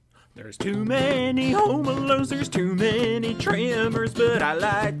There's too many Home Alones, there's too many Tremors, but I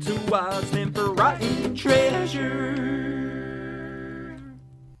like to watch them for rotten treasure.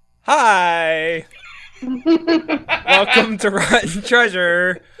 Hi! Welcome to Rotten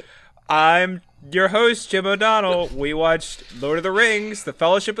Treasure. I'm your host, Jim O'Donnell. We watched Lord of the Rings, The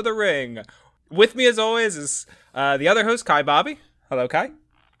Fellowship of the Ring. With me, as always, is the other host, Kai Bobby. Hello, Kai.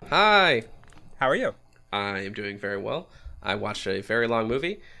 Hi. How are you? I am doing very well. I watched a very long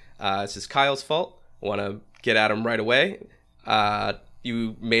movie. This is Kyle's fault. I want to get at him right away.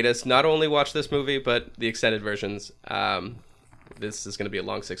 You made us not only watch this movie, but the extended versions. This is going to be a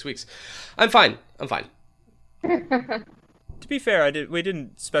long 6 weeks. I'm fine. To be fair, we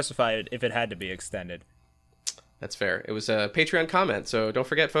didn't specify it if it had to be extended. That's fair. It was a Patreon comment, so don't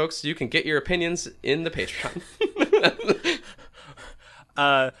forget, folks, you can get your opinions in the Patreon.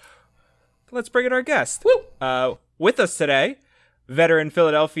 Let's bring in our guest. Woo! With us today, veteran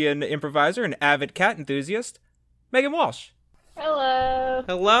Philadelphian improviser and avid cat enthusiast, Megan Walsh. Hello.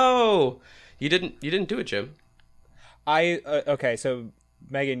 Hello. You didn't do it, Jim. Okay, so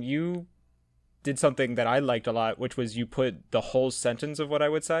Megan, you did something that I liked a lot, which was you put the whole sentence of what I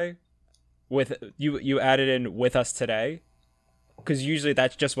would say with you added in "with us today," because usually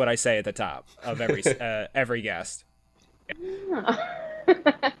that's just what I say at the top of every guest.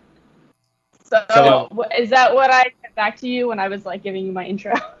 So, is that what I get back to you when I was like giving you my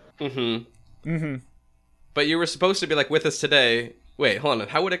intro? But you were supposed to be like with us today. Wait, hold on.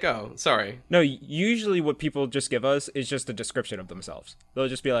 How would it go? Sorry. No, usually what people just give us is just a description of themselves. They'll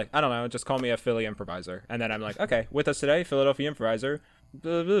just be like, I don't know, just call me a Philly improviser. And then I'm like, okay, with us today, Philadelphia improviser.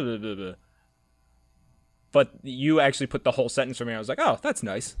 Blah, blah, blah, blah, blah. But you actually put the whole sentence for me. I was like, oh, that's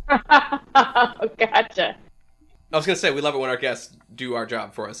nice. Gotcha. I was going to say, we love it when our guests do our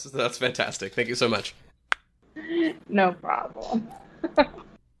job for us. That's fantastic. Thank you so much. No problem.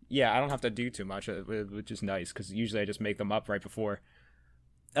 Yeah, I don't have to do too much, which is nice, because usually I just make them up right before.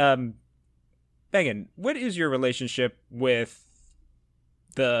 Megan, what is your relationship with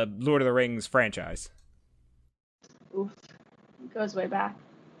the Lord of the Rings franchise? Oof. It goes way back.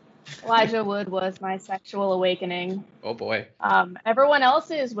 Elijah Wood was my sexual awakening. Oh, boy. Everyone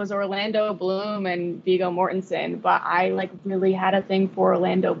else's was Orlando Bloom and Viggo Mortensen, but I really had a thing for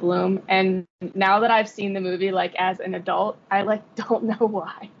Orlando Bloom. And now that I've seen the movie as an adult, I don't know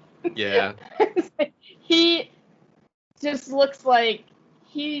why. Yeah. He just looks like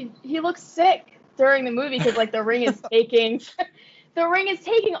he looks sick during the movie because the ring is taking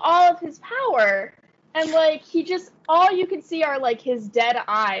all of his power, and he just, all you can see are his dead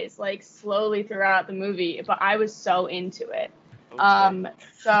eyes slowly throughout the movie. But I was so into it. Okay.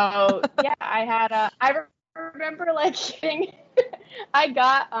 So yeah, I remember getting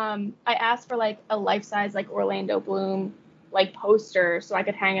I asked for a life-size Orlando Bloom poster so I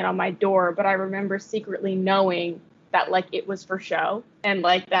could hang it on my door, but I remember secretly knowing that it was for show and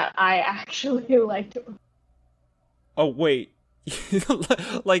that I actually liked it. Oh wait.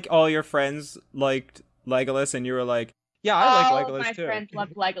 All your friends liked Legolas and you were like, yeah, I like Legolas too. All my friends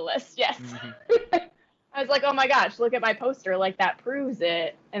loved Legolas, yes. Mm-hmm. I was like, oh my gosh, look at my poster, that proves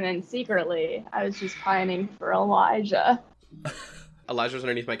it. And then secretly I was just pining for Elijah. Elijah's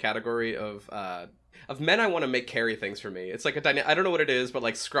underneath my category of men I want to make carry things for me. It's a I don't know what it is,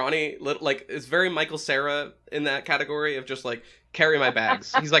 but scrawny, it's very Michael Cera in that category of just carry my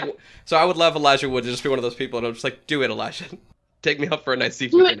bags. He's so I would love Elijah Wood to just be one of those people, and I'm just do it, Elijah. Take me out for a nice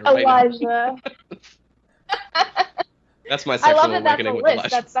seafood dinner right now. Elijah. That's my sexual awakening that's a with list. Elijah.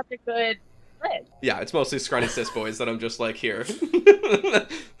 That's such a good list. Yeah, it's mostly scrawny cis boys that I'm just here.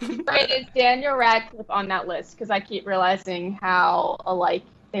 Right, is Daniel Radcliffe on that list? Because I keep realizing how alike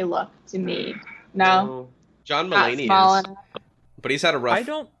they look to me. No, John Mulaney is, but he's had a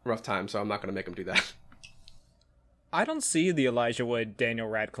rough time, so I'm not going to make him do that. I don't see the Elijah Wood, Daniel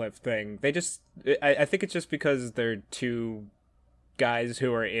Radcliffe thing. I think it's just because they're two guys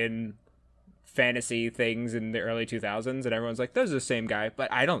who are in fantasy things in the early 2000s, and everyone's like, those are the same guy,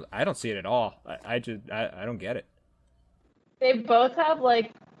 but I don't see it at all. I don't get it. They both have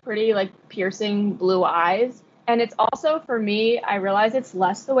pretty piercing blue eyes. And it's also, for me, I realize it's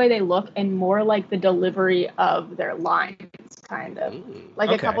less the way they look and more the delivery of their lines, kind of.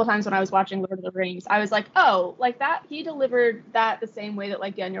 Okay. A couple times when I was watching Lord of the Rings, I was like, oh, that, he delivered that the same way that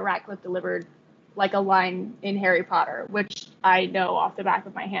Daniel Radcliffe delivered a line in Harry Potter, which I know off the back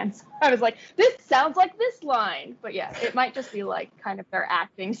of my hands. I was like, this sounds like this line. But yeah, it might just be kind of their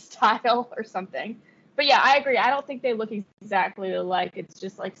acting style or something. But yeah, I agree. I don't think they look exactly alike. It's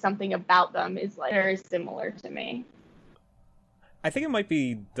just something about them is very similar to me. I think it might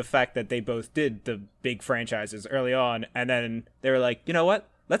be the fact that they both did the big franchises early on, and then they were like, you know what?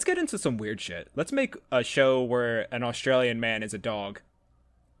 Let's get into some weird shit. Let's make a show where an Australian man is a dog.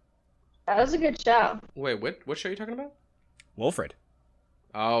 That was a good show. Wait, what show are you talking about? Wilfred.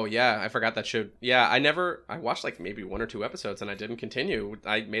 Oh yeah, I forgot that show. Yeah, I watched like maybe 1 or 2 episodes and I didn't continue.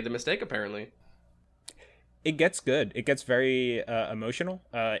 I made the mistake apparently. It gets good. It gets very emotional.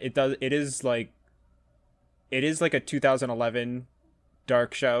 It is like a 2011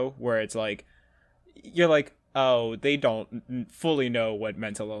 dark show where it's like you're like, oh, they don't fully know what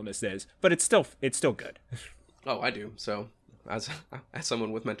mental illness is, but it's still good. Oh, I do. So as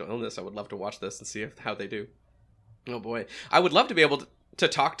someone with mental illness, I would love to watch this and see how they do. Oh boy, I would love to be able to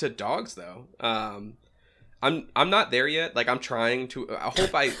talk to dogs though. I'm not there yet. Like I'm trying to. I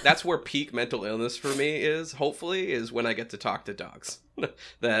hope that's where peak mental illness for me is. Hopefully, is when I get to talk to dogs.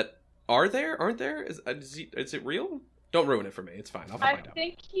 That aren't there? Is it real? Don't ruin it for me. It's fine. I'll find out. I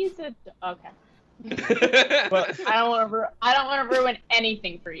think he's a okay. Well, I don't want to ruin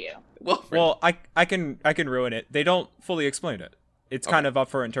anything for you. Well, I can ruin it. They don't fully explain it. It's kind of up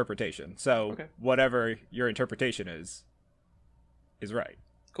for interpretation. So whatever your interpretation is right.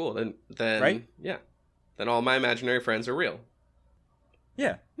 Cool. Then right? Yeah. Then all my imaginary friends are real.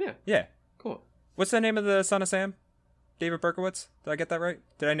 Yeah. Yeah. Yeah. Cool. What's the name of the son of Sam? David Berkowitz? Did I get that right?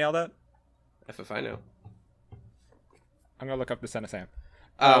 Did I nail that? If I know. I'm gonna look up the son of Sam.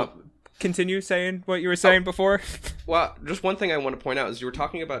 Continue saying what you were saying before. Well, just one thing I want to point out is you were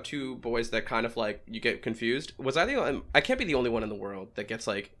talking about 2 boys that kind of like you get confused. Was I the only? I can't be the only one in the world that gets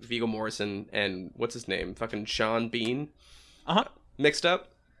like Viggo Mortensen and what's his name, fucking Sean Bean, mixed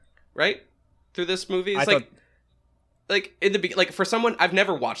up, right? Through this movie, it's like in the like for someone I've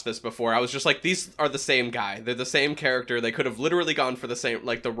never watched this before. I was just like, these are the same guy. They're the same character. They could have literally gone for the same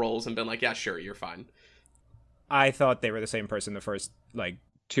like the roles and been like, yeah, sure, you're fine. I thought they were the same person the first like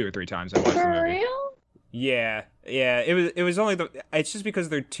 2 or 3 times I watched the movie. For real? Yeah. It was only it's just because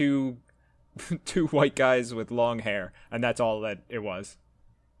they're two white guys with long hair, and that's all that it was.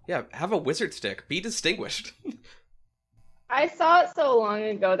 Yeah, have a wizard stick. Be distinguished. I saw it so long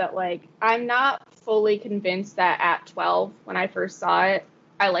ago that like I'm not fully convinced that at 12 when I first saw it,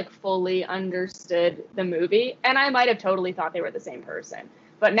 I like fully understood the movie, and I might have totally thought they were the same person.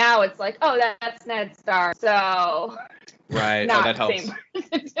 But now it's like, oh, that's Ned Stark, so right. not that the helps. same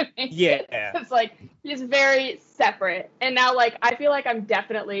person to me. Yeah. It's like he's very separate, and now like I feel like I don't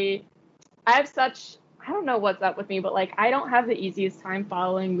know what's up with me, but like I don't have the easiest time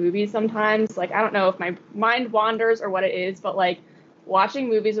following movies sometimes. Like I don't know if my mind wanders or what it is, but like watching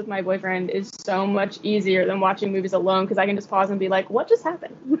movies with my boyfriend is so much easier than watching movies alone because I can just pause and be like, what just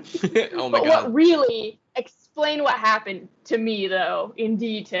happened? Oh my but God. what really explain what happened to me though in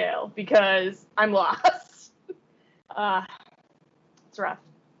detail because I'm lost. It's rough.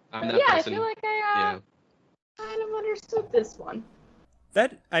 I'm that yeah, person. I feel like I kind of understood this one.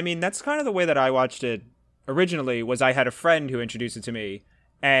 That's kind of the way that I watched it originally. Was I had a friend who introduced it to me,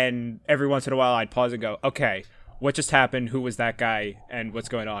 and every once in a while I'd pause and go, okay, what just happened? Who was that guy? And what's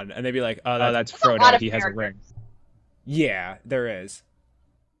going on? And they'd be like, oh, that's Frodo. He has a ring. Yeah, there is.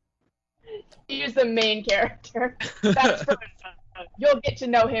 He's the main character. That's Frodo. You'll get to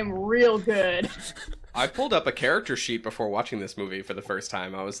know him real good. I pulled up a character sheet before watching this movie for the first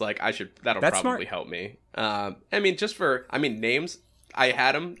time. I was like, that'll That's probably smart. help me. Names, I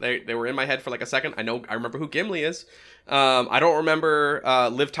had them. They were in my head for like a second. I remember who Gimli is. I don't remember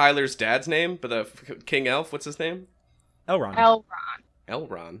Liv Tyler's dad's name, but the King Elf, what's his name? Elrond.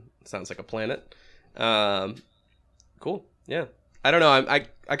 Elrond. Sounds like a planet. Cool. Yeah. I don't know.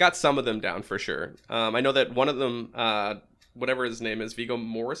 I got some of them down for sure. I know that one of them, whatever his name is, Viggo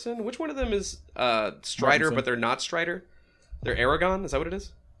Mortensen. Which one of them is Strider, Mortensen. but they're not Strider? They're Aragorn? Is that what it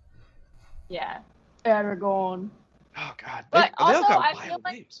is? Yeah, Aragorn. Oh God! But They all also, got I wild feel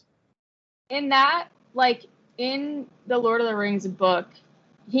like names. in that, like in the Lord of the Rings book,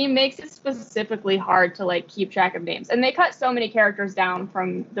 he makes it specifically hard to like keep track of names, and they cut so many characters down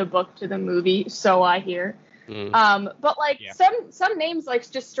from the book to the movie. So I hear. But like some names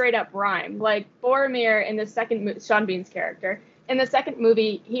like just straight up rhyme. Like Boromir in the second Sean Bean's character in the second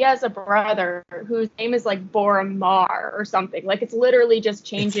movie, he has a brother whose name is like Boromar or something. Like it's literally just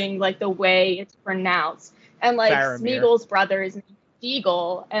changing like the way it's pronounced. And like Faramir. Smeagol's brother is named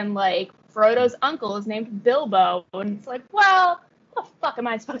Deagle, and like Frodo's uncle is named Bilbo. And it's like, well, how the fuck am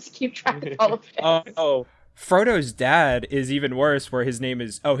I supposed to keep track of all of this? Oh, Frodo's dad is even worse. Where his name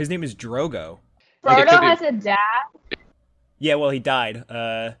is Drogo. Frodo has a dad. Yeah, well, he died.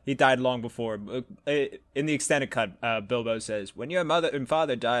 He died long before. In the extended cut, Bilbo says, "When your mother and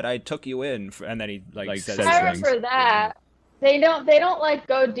father died, I took you in," and then he says I things. remember that. They don't like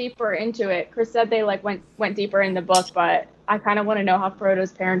go deeper into it. Chris said they like went deeper in the book, but I kind of want to know how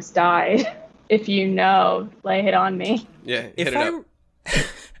Frodo's parents died. If you know, lay it on me. Yeah, hit it up.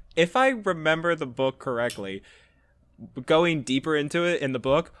 If I remember the book correctly, going deeper into it in the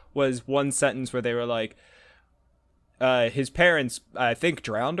book was one sentence where they were like, his parents, I think,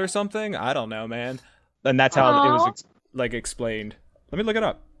 drowned or something. I don't know, man. And that's how it was explained. Let me look it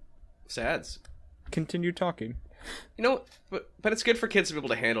up. Sads. Continue talking. You know, but it's good for kids to be able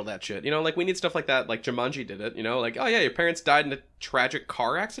to handle that shit. You know, like we need stuff like that. Like Jumanji did it. You know, like, oh yeah, your parents died in a tragic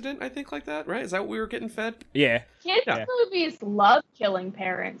car accident. I think like that, right? Is that what we were getting fed? Yeah. Kids movies love killing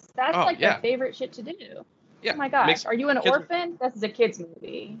parents. That's their favorite shit to do. Yeah. Oh my gosh, are you an orphan? This is a kid's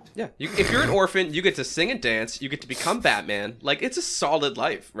movie. Yeah. If you're an orphan, you get to sing and dance. You get to become Batman. Like it's a solid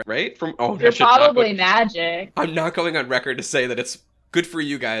life, right? You're probably magic. I'm not going on record to say that it's good for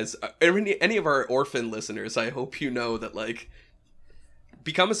you guys. Any of our orphan listeners, I hope you know that, like,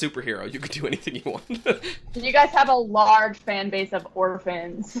 become a superhero. You can do anything you want. You guys have a large fan base of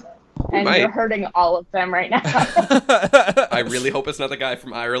orphans, and you're hurting all of them right now. I really hope it's not the guy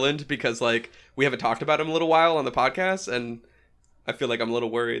from Ireland, because, like, we haven't talked about him in a little while on the podcast, and I feel like I'm a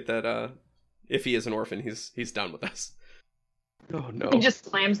little worried that if he is an orphan, he's done with us. Oh no! He just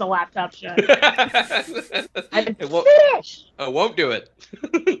slams the laptop shut. I won't do it.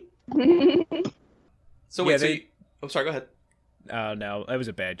 So wait, I'm sorry. Go ahead. Oh no, that was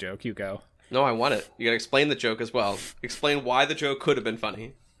a bad joke. You go. No, I want it. You gotta explain the joke as well. Explain why the joke could have been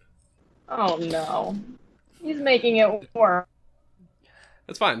funny. Oh no, he's making it worse.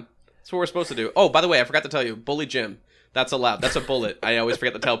 That's fine. That's what we're supposed to do. Oh, by the way, I forgot to tell you, Bully Jim. That's allowed. That's a bullet. I always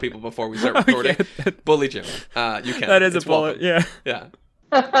forget to tell people before we start recording. Bully Jim. You can. That is a bullet, welcome.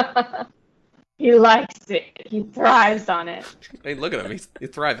 Yeah. He likes it. He thrives on it. I mean, look at him. He's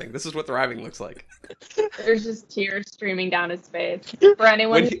thriving. This is what thriving looks like. There's just tears streaming down his face. For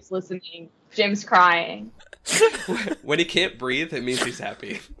anyone who's listening, Jim's crying. When he can't breathe, it means he's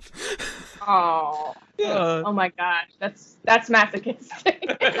happy. Oh. Yeah. Oh my gosh. That's masochistic.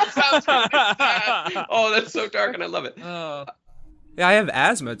 Oh, that's so dark, and I love it. Yeah, I have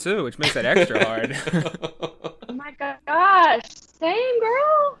asthma too, which makes it extra hard. Oh my gosh. Same,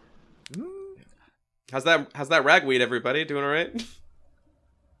 girl. How's that ragweed, everybody? Doing all right?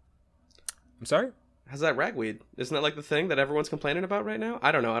 I'm sorry? How's that ragweed? Isn't that like the thing that everyone's complaining about right now?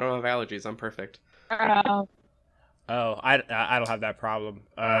 I don't know. I don't have allergies. I'm perfect. Oh, I don't have that problem.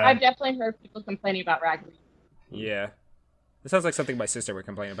 I've definitely heard people complaining about ragweed. Yeah. It sounds like something my sister would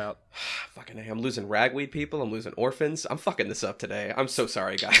complain about. Fucking A, I'm losing ragweed people. I'm losing orphans. I'm fucking this up today. I'm so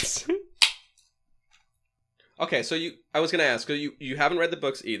sorry, guys. Okay, so I was gonna ask, you haven't read the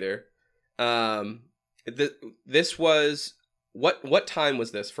books either. This was what time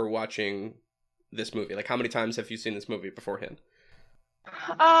was this for watching this movie? Like, how many times have you seen this movie beforehand?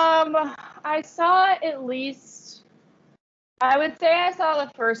 I saw at least, I would say I saw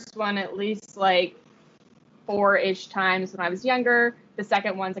the first one at least like 4-ish times when I was younger. The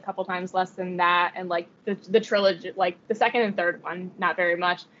second one's a couple times less than that, and like the trilogy, like the second and third one, not very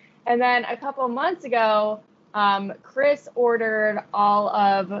much. And then a couple months ago, Chris ordered all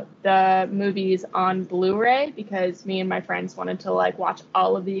of the movies on Blu-ray because me and my friends wanted to like watch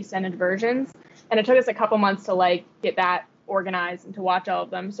all of the extended versions, and it took us a couple months to like get that organized and to watch all of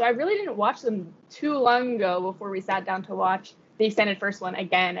them. So I really didn't watch them too long ago before we sat down to watch the extended first one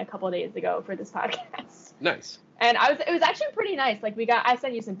again a couple of days ago for this podcast. Nice. And it was actually pretty nice. Like I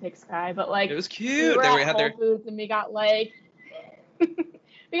sent you some pics, Kai, but like it was cute. We were at Whole Foods and we got like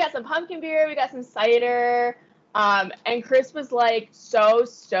we got some pumpkin beer, we got some cider. And Chris was like so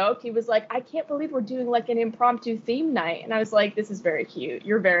stoked. He was like, I can't believe we're doing like an impromptu theme night. And I was like, this is very cute.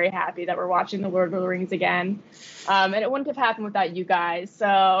 You're very happy that we're watching The Lord of the Rings again. And it wouldn't have happened without you guys. So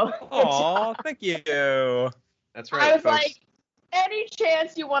aw, thank you. That's right. I was folks. like, any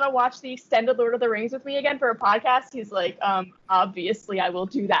chance you want to watch the extended Lord of the Rings with me again for a podcast? He's like, obviously I will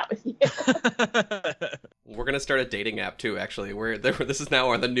do that with you. We're gonna start a dating app too, actually. This is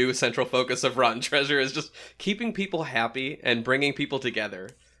now the new central focus of Rotten Treasure, is just keeping people happy and bringing people together.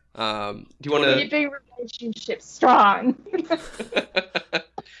 Do you want to keeping relationships strong?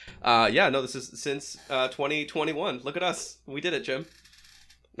 Yeah, no, this is since 2021. Look at us, we did it, Jim.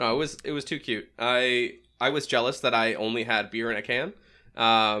 No, it was too cute. I was jealous that I only had beer in a can.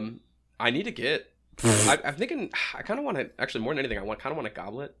 I need to get. I'm thinking. I kind of want to. Actually, more than anything, I kind of want a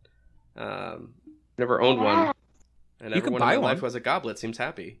goblet. Never owned one, and You could everyone in buy my one. life who has a goblet seems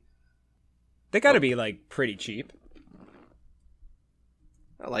happy. They gotta be like pretty cheap.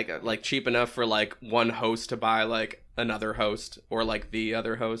 Like cheap enough for like one host to buy like another host or like the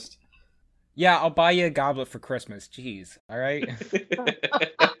other host. Yeah, I'll buy you a goblet for Christmas. Jeez, all right.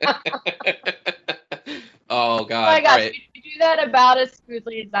 Oh God! Oh my gosh, All right. you do that about as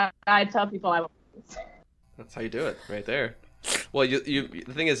smoothly as I tell people I want. That's how you do it, right there. Well, the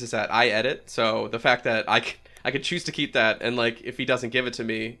thing is that I edit, so the fact that I could choose to keep that, and like if he doesn't give it to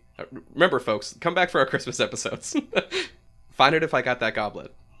me, remember, folks, come back for our Christmas episodes. Find out if I got that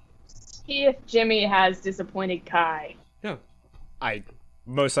goblet. See if Jimmy has disappointed Kai. Yeah, I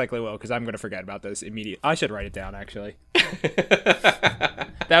most likely will, because I'm going to forget about this immediately. I should write it down, actually.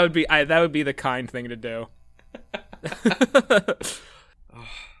 That would be the kind thing to do.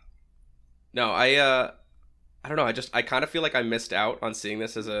 No, I don't know. I kind of feel like I missed out on seeing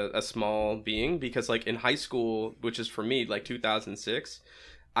this as a small being, because like in high school, which is for me like 2006,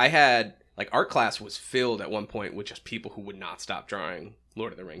 I had like art class was filled at one point with just people who would not stop drawing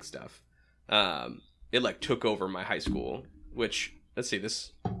Lord of the Rings stuff. It like took over my high school, which let's see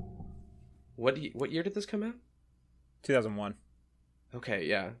this. What year did this come out? 2001. Okay,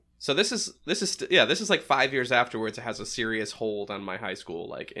 yeah. So this is like 5 years afterwards. It has a serious hold on my high school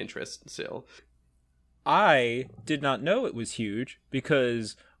like interest still. I did not know it was huge,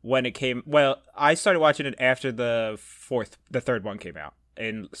 because when it came, I started watching it after the third one came out,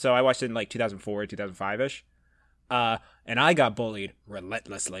 and so I watched it in like 2004, 2005ish, and I got bullied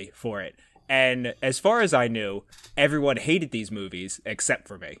relentlessly for it. And as far as I knew, everyone hated these movies except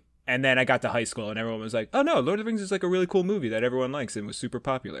for me. And then I got to high school and everyone was like, oh no, Lord of the Rings is like a really cool movie that everyone likes and was super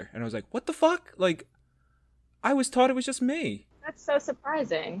popular. And I was like, what the fuck? Like, I was taught it was just me. That's so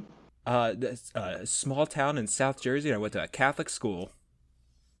surprising. This small town in South Jersey, and I went to a Catholic school.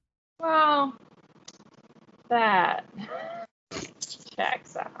 Well, that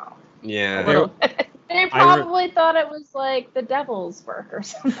checks out. Yeah. A little bit. They probably thought it was like the devil's work or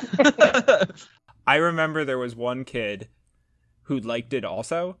something. I remember there was one kid who liked it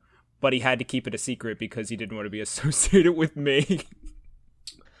also, but he had to keep it a secret because he didn't want to be associated with me.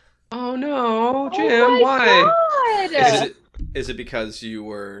 Oh no, Jim, oh why? God. Is it because you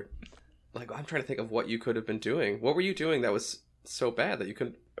were like, I'm trying to think of what you could have been doing. What were you doing that was so bad that you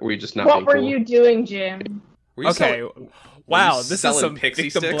couldn't? Were you just not? What were cool? you doing, Jim? Were you Okay. Wow, this is selling some pixie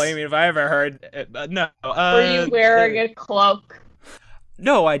victim sticks? blaming if I ever heard. No. Were you wearing a cloak?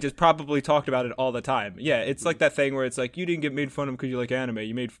 No, I just probably talked about it all the time. Yeah, it's like that thing where it's like, you didn't get made fun of because you like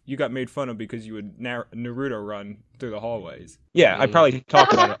anime. You got made fun of because you would Naruto run through the hallways. Yeah, I probably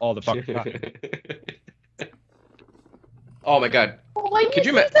talked about it all the fucking time. Oh my god. Well, when you see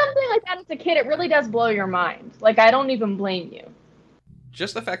something like that as a kid, it really does blow your mind. Like, I don't even blame you.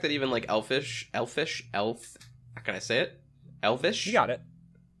 Just the fact that even like how can I say it? Elvish? You got it.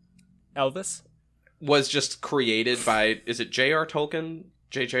 Elvis? Was just created by, is it J.R. Tolkien?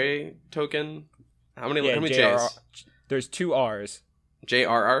 J.J. Tolkien? How many J's? There's 2 R's.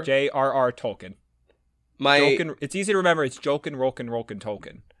 J.R.R.? J.R.R. Tolkien. Jolkien, it's easy to remember. It's Jolkien, Rolkien,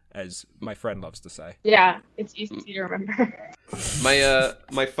 Tolkien, as my friend loves to say. Yeah, it's easy to remember.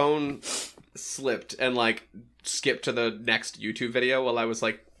 My phone slipped and like skipped to the next YouTube video while I was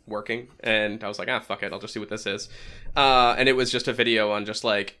like working, and I was like, fuck it, I'll just see what this is. And it was just a video on just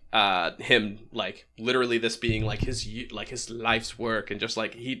like him, like literally this being like his life's work, and just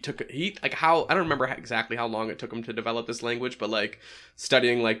like I don't remember exactly how long it took him to develop this language, but like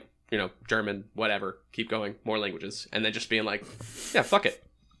studying like, you know, German, whatever, keep going, more languages, and then just being like, yeah, fuck it,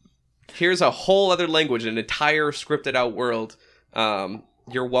 here's a whole other language, an entire scripted out world.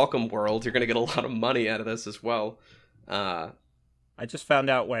 You're welcome, world. You're gonna get a lot of money out of this as well. I just found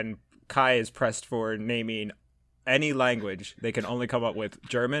out when Kai is pressed for naming any language, they can only come up with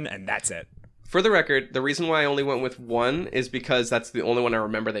German, and that's it. For the record, the reason why I only went with one is because that's the only one I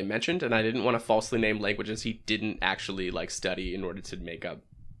remember they mentioned, and I didn't want to falsely name languages he didn't actually like study in order to make up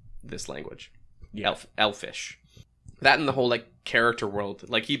this language. Yeah. Elfish. That and the whole like character world.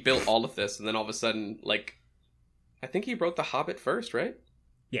 Like he built all of this, and then all of a sudden, like, I think he wrote The Hobbit first, right?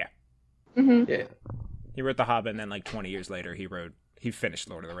 Yeah. Mm-hmm. Yeah. He wrote The Hobbit, and then like 20 years later, he finished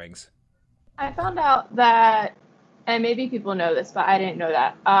Lord of the Rings. I found out that, and maybe people know this, but I didn't know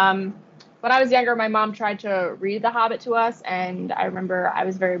that. When I was younger, my mom tried to read The Hobbit to us, and I remember I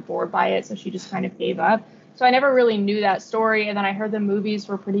was very bored by it, so she just kind of gave up. So I never really knew that story, and then I heard the movies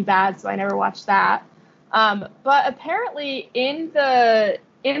were pretty bad, so I never watched that. But apparently in the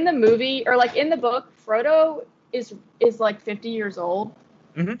movie, or like in the book, Frodo is like 50 years old,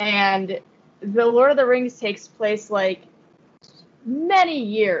 mm-hmm. and the Lord of the Rings takes place like many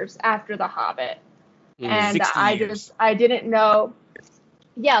years after The Hobbit. And I didn't know.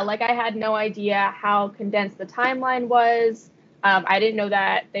 Yeah, like I had no idea how condensed the timeline was. I didn't know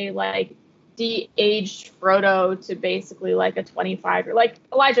that they like de-aged Frodo to basically like a 25-year. Like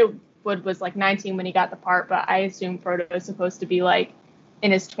Elijah Wood was like 19 when he got the part, but I assume Frodo is supposed to be like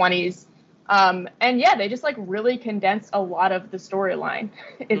in his 20s And yeah, they just like really condense a lot of the storyline.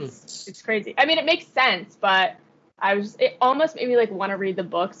 It's crazy. I mean, it makes sense, but it almost made me like want to read the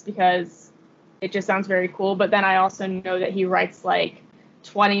books because it just sounds very cool. But then I also know that he writes like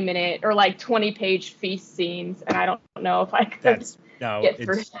 20-minute or like 20-page feast scenes, and I don't know if I could get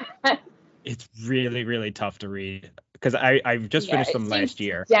through that. It's really, really tough to read because I've just finished them last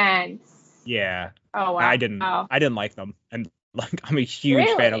year. Dense. Yeah. Oh wow. I didn't like them, and like I'm a huge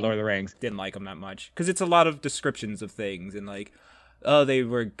fan of Lord of the Rings. Didn't like them that much because it's a lot of descriptions of things and like, oh, they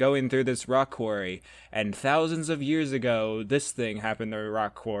were going through this rock quarry, and thousands of years ago, this thing happened to the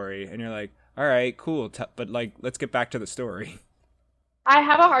rock quarry, and you're like, all right, cool, but like, let's get back to the story. I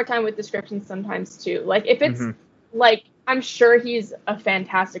have a hard time with descriptions sometimes too. Like if it's like, I'm sure he's a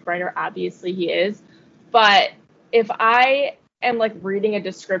fantastic writer. Obviously he is, but if I am like reading a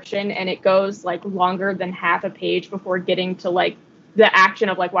description and it goes like longer than half a page before getting to like the action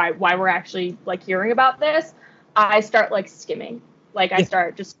of like why we're actually like hearing about this, I start like skimming. Like I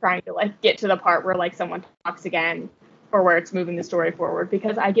start just trying to like get to the part where like someone talks again or where it's moving the story forward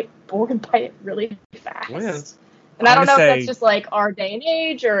because I get bored by it really fast. Oh, yeah. And I don't know if that's just like our day and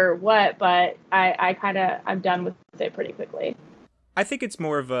age or what, but I'm done with it pretty quickly. I think it's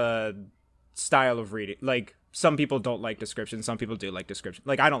more of a style of reading. Like some people don't like descriptions, some people do like descriptions.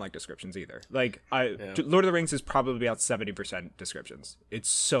 Like I don't like descriptions either. Like Lord of the Rings is probably about 70% descriptions. It's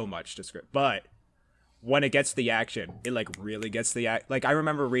so much description, but when it gets the action, it like really gets the like I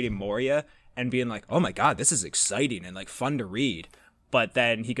remember reading Moria and being like, "Oh my god, this is exciting and like fun to read." But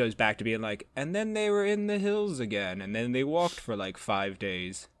then he goes back to being like, and then they were in the hills again, and then they walked for like 5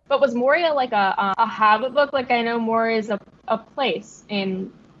 days. But was Moria like a Hobbit book? Like I know Moria is a place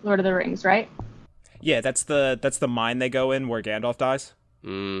in Lord of the Rings, right? Yeah, that's the mine they go in where Gandalf dies.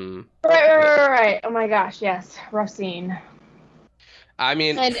 Right. Oh my gosh, yes, rough scene. I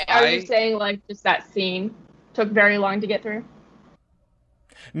mean, and are you saying like just that scene took very long to get through?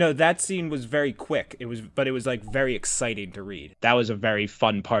 No, that scene was very quick. It was like very exciting to read. That was a very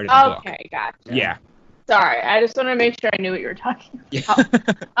fun part of the book. Okay, gotcha. Yeah. Sorry, I just want to make sure I knew what you were talking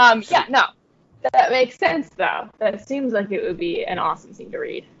about. Yeah, no, that makes sense though. That seems like it would be an awesome scene to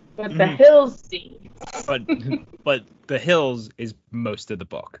read. But the hills scene. But the hills is most of the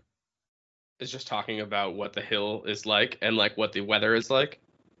book. It's just talking about what the hill is like and like what the weather is like.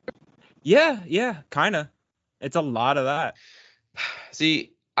 Yeah, kind of. It's a lot of that.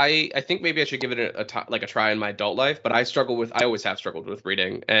 See, I think maybe I should give it a try in my adult life, but I always have struggled with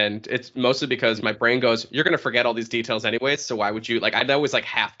reading, and it's mostly because my brain goes, you're going to forget all these details anyways, so why would you, like, I'd always like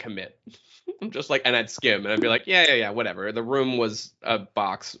half commit. I'm just like, and I'd skim, and I'd be like, yeah, whatever. The room was a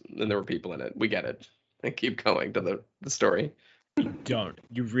box, and there were people in it. We get it. And keep going to the story.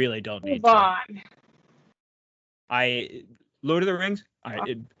 You really don't need Move on. Lord of the Rings,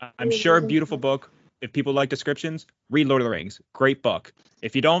 I'm sure a beautiful book. If people like descriptions, read Lord of the Rings. Great book.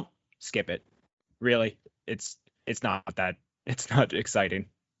 If you don't, skip it. Really, it's not exciting.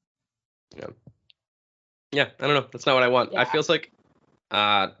 Yeah, I don't know. That's not what I want. Yeah. I feels like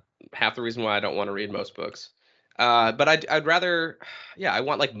half the reason why I don't want to read most books. But I'd rather, I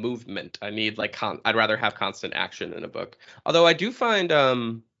want like movement. I need like I'd rather have constant action in a book. Although I do find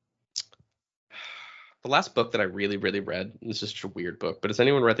the last book that I really, really read, this is just a weird book, but has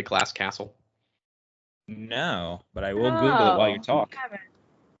anyone read The Glass Castle? No, but I will Google it while you talk.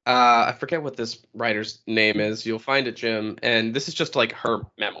 I forget what this writer's name is. You'll find it, Jim. And this is just like her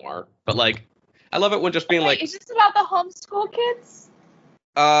memoir. But like, I love it when just being like. Is this about the homeschool kids?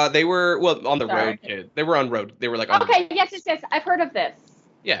 They were on the road, kid. They were on road. They were like. Okay. Yes. I've heard of this.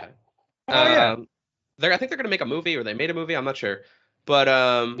 Yeah. Yeah. I think they're gonna make a movie, or they made a movie. I'm not sure. But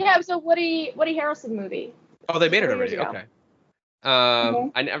yeah, it was a Woody Harrelson movie. Oh, they made it already. Okay.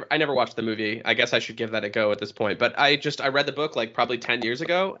 I never watched the movie. I guess I should give that a go at this point. But I read the book like probably 10 years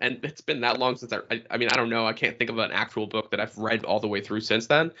ago, and it's been that long since I mean, I don't know. I can't think of an actual book that I've read all the way through since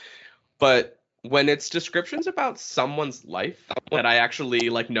then. But when it's descriptions about someone's life that I actually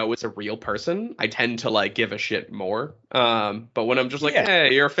like know is a real person, I tend to like give a shit more. But when I'm just like,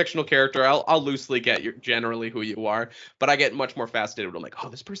 hey, you're a fictional character, I'll loosely get generally who you are. But I get much more fascinated when I'm like, oh,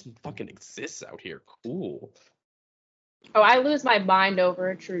 this person fucking exists out here. Cool. Oh, I lose my mind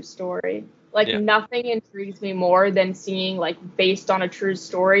over a true story. Like nothing intrigues me more than seeing like based on a true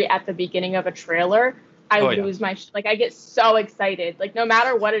story at the beginning of a trailer. I lose my like I get so excited. Like no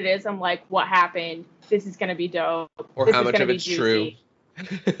matter what it is, I'm like, what happened? This is gonna be dope. Or this how much of it's true.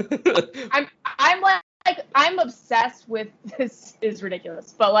 I'm obsessed with this is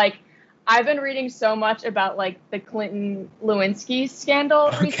ridiculous, but like I've been reading so much about like the Clinton Lewinsky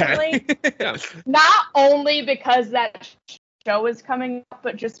scandal recently. Not only because that show is coming up,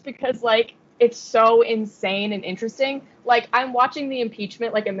 but just because like it's so insane and interesting. Like I'm watching the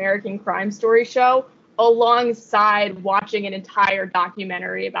impeachment, like American Crime Story show, alongside watching an entire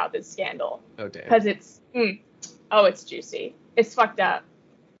documentary about this scandal. Oh damn. Because it's juicy. It's fucked up,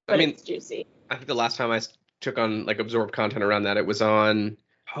 but it's juicy. I think the last time I took on like absorbed content around that, it was on.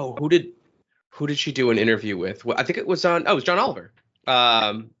 Oh, who did she do an interview with? Well, I think it was on. Oh, it was John Oliver.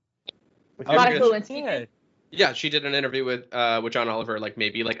 Monica Lewinsky. Yeah, she did an interview with John Oliver like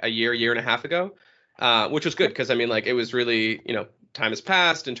maybe like a year and a half ago, which was good because I mean like it was really, you know, time has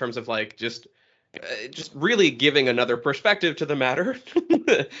passed in terms of like just really giving another perspective to the matter.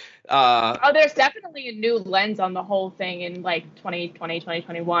 There's definitely a new lens on the whole thing in like 2020,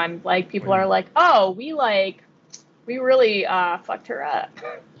 2021. Like people are like, oh, we really fucked her up.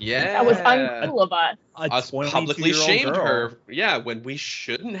 Yeah. That was uncool of us. Us publicly shamed her. Yeah, when we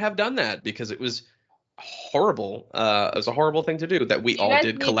shouldn't have done that because it was horrible. It was a horrible thing to do that we all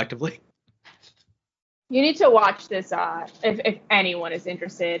did collectively. You need to watch this if anyone is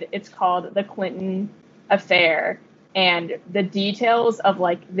interested. It's called The Clinton Affair, and the details of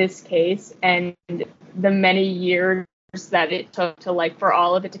like this case and the many years that it took to like for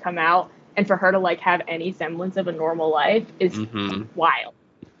all of it to come out and for her to like have any semblance of a normal life is wild.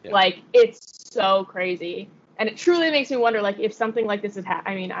 Yeah. Like it's so crazy, and it truly makes me wonder like if something like this had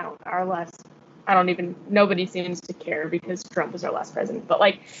happened. I mean, nobody seems to care because Trump was our last president. But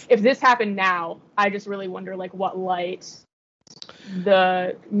like, if this happened now, I just really wonder like what light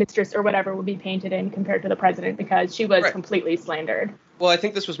the mistress or whatever would be painted in compared to the president because she was completely slandered. Well, I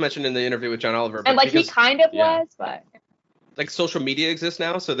think this was mentioned in the interview with John Oliver. And like he kind of was, but. Like social media exists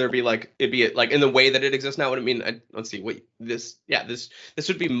now, so it'd be like in the way that it exists now. Let's see, this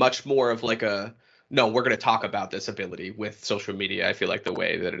would be much more of like a. No, we're going to talk about this ability with social media. I feel like the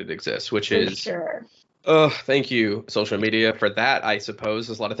way that it exists, which is, sure. Oh, thank you, social media, for that. I suppose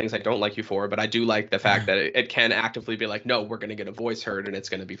there's a lot of things I don't like you for, but I do like the fact that it can actively be like, no, we're going to get a voice heard, and it's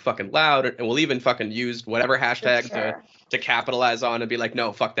going to be fucking loud, and we'll even fucking use whatever hashtag to capitalize on and be like,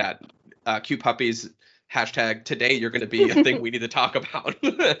 no, fuck that, cute puppies hashtag. Today you're going to be a thing we need to talk about.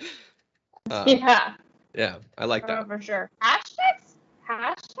 Yeah, I like that for sure.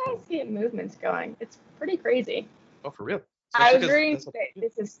 Hashtags get movements going. It's pretty crazy. Oh, for real? I was reading today.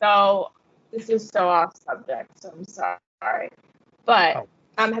 This is so off subject, so I'm sorry. But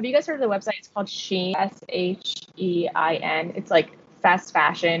have you guys heard of the website? It's called Shein, SHEIN. It's like fast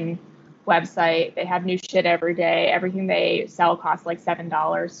fashion website. They have new shit every day. Everything they sell costs like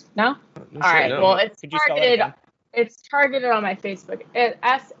 $7. No? All right. No. Well, it's targeted. It's targeted on my Facebook.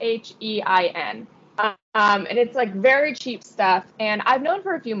 SHEIN. And it's like very cheap stuff. And I've known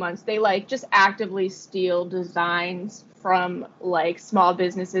for a few months they like just actively steal designs from like small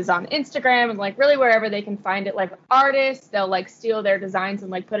businesses on Instagram and like really wherever they can find it. Like artists, they'll like steal their designs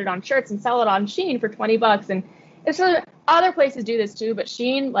and like put it on shirts and sell it on Shein for $20. And it's other places do this too, but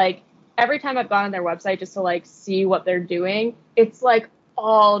Shein, like every time I've gone on their website just to like see what they're doing, it's like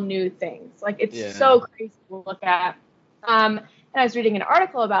all new things. Like it's so crazy to look at. And I was reading an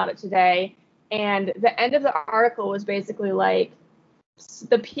article about it today. And the end of the article was basically like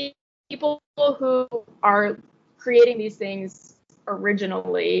the people who are creating these things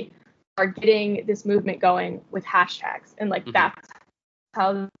originally are getting this movement going with hashtags. And like that's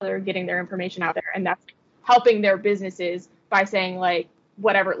how they're getting their information out there. And that's helping their businesses by saying like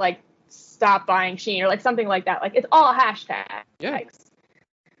whatever, like stop buying Shein or like something like that. Like it's all hashtags. Yeah.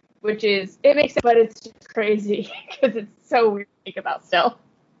 Which is, it makes it, but it's just crazy because it's so weird to think about still.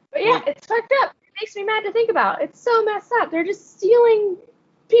 But yeah, it's fucked up. It makes me mad to think about. It's so messed up. They're just stealing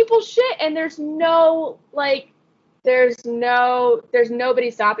people's shit, and there's nobody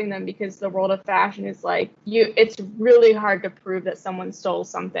stopping them because the world of fashion is like it's really hard to prove that someone stole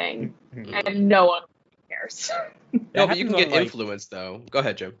something, and no one cares. No, but you can get influenced though. Go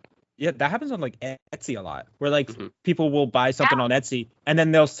ahead, Jim. Yeah, that happens on like Etsy a lot, where like people will buy something on Etsy and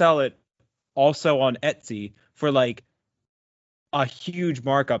then they'll sell it also on Etsy for like a huge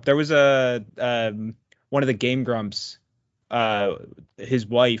markup. There was a one of the Game Grumps, his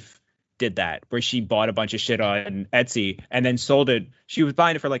wife did that, where she bought a bunch of shit on Etsy and then sold it. She was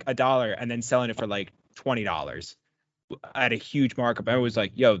buying it for like $1 and then selling it for like $20 at a huge markup. I was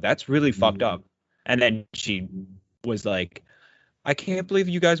like, yo, that's really fucked up. And then she was like, I can't believe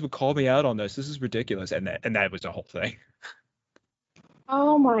you guys would call me out on this. This is ridiculous. And that was the whole thing.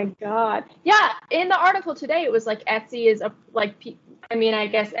 Oh my God. Yeah. In the article today, it was like Etsy is I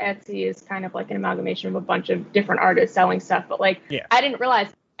guess Etsy is kind of like an amalgamation of a bunch of different artists selling stuff. But like, I didn't realize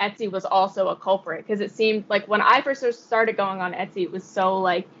Etsy was also a culprit because it seemed like when I first started going on Etsy, it was so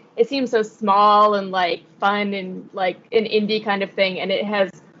like it seems so small and like fun and like an indie kind of thing, and it has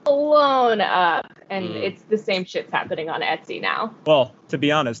blown up, and it's the same shit's happening on Etsy now. Well, to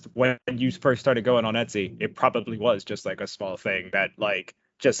be honest, when you first started going on Etsy, it probably was just like a small thing that like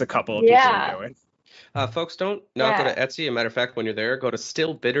just a couple of people were doing. Folks, don't not go to Etsy. As a matter of fact, when you're there, go to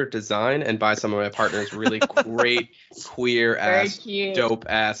Still Bitter Design and buy some of my partner's really great queer ass, dope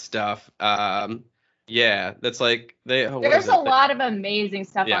ass stuff. Yeah, that's like there's a lot of amazing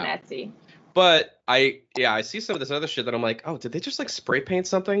stuff on Etsy. But I see some of this other shit that I'm like, oh, did they just like spray paint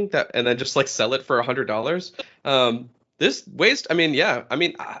something that and then just like sell it for $100? This waste. I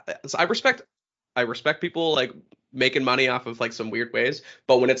mean, I respect people like making money off of like some weird ways,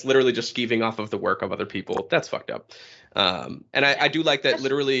 but when it's literally just skeeving off of the work of other people, that's fucked up. And I do like that.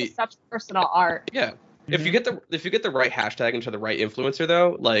 Literally, such personal art. Yeah. If you get the right hashtag into the right influencer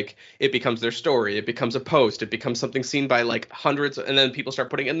though, like it becomes their story, it becomes a post, it becomes something seen by like hundreds, and then people start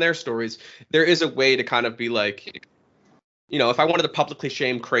putting in their stories. There is a way to kind of be like, you know, if I wanted to publicly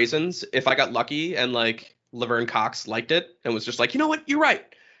shame craisins, if I got lucky and like Laverne Cox liked it and was just like, you know what, you're right,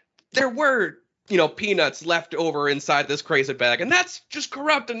 there were, you know, peanuts left over inside this craisin bag, and that's just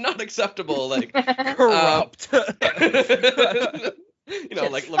corrupt and not acceptable. Like corrupt. You know,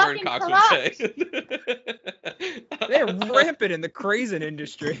 like Laverne Cox would say. They're rampant in the craisin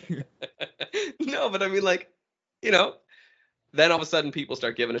industry. No, but I mean, like, you know, then all of a sudden people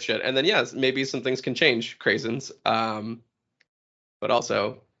start giving a shit. And then, yes, maybe some things can change, craisins. But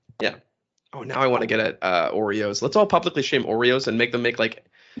also, yeah. Oh, now I want to get at Oreos. Let's all publicly shame Oreos and make them make, like,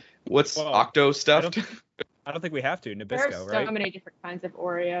 what's Octo stuffed? I don't think we have to. Nabisco, There's right? so many different kinds of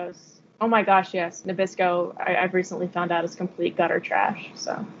Oreos. Oh my gosh, yes. Nabisco, I've recently found out is complete gutter trash.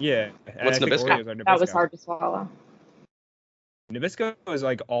 So yeah. What's Nabisco? That was hard to swallow. Nabisco is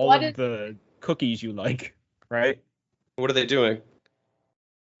like all of the cookies you like, right? What are they doing?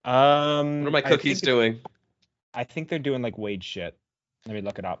 What are my cookies doing? I think they're doing like wage shit. Let me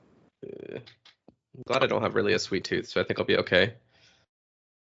look it up. I'm glad I don't have really a sweet tooth, so I think I'll be okay.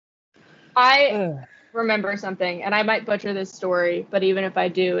 I remember something, and I might butcher this story, but even if I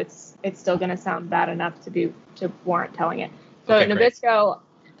do, it's still gonna sound bad enough to warrant telling it. So okay, Nabisco,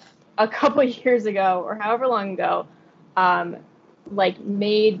 a couple years ago or however long ago, like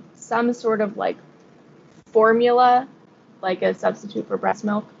made some sort of like formula, like a substitute for breast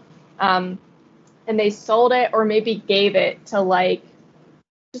milk, and they sold it or maybe gave it to like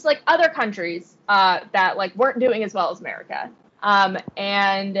just like other countries that like weren't doing as well as America,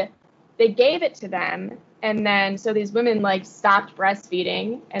 and they gave it to them, and then so these women like stopped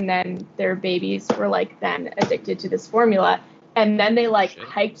breastfeeding, and then their babies were like then addicted to this formula, and then they like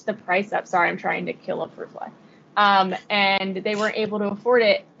hiked the price up. Sorry, I'm trying to kill a fruit fly. And they weren't able to afford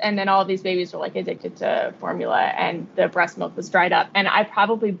it, and then all of these babies were like addicted to formula, and the breast milk was dried up. And I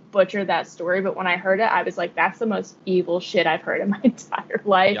probably butchered that story, but when I heard it, I was like, that's the most evil shit I've heard in my entire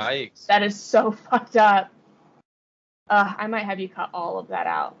life. Yikes. That is so fucked up. I might have you cut all of that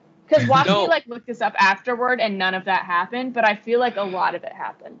out. Because watch me like look this up afterward, and none of that happened, but I feel like a lot of it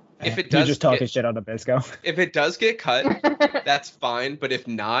happened. If it does, you're just talking shit on Nabisco. If it does get cut, that's fine. But if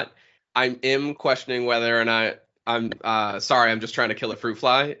not, I am questioning whether or not I'm sorry. I'm just trying to kill a fruit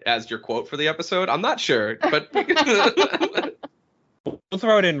fly as your quote for the episode. I'm not sure, but we'll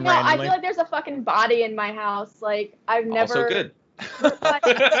throw it in randomly. I feel like there's a fucking body in my house. Like I've never. Also good.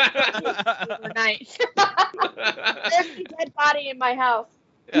 Overnight. There's a dead body in my house.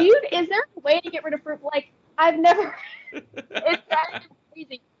 Yeah. Dude, is there a way to get rid of fruit? Like, I've never. It's that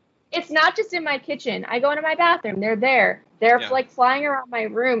crazy. It's not just in my kitchen. I go into my bathroom. They're there. They're like flying around my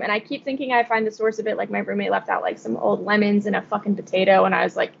room, and I keep thinking I find the source of it. Like my roommate left out like some old lemons and a fucking potato, and I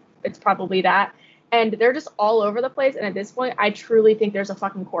was like, it's probably that. And they're just all over the place. And at this point, I truly think there's a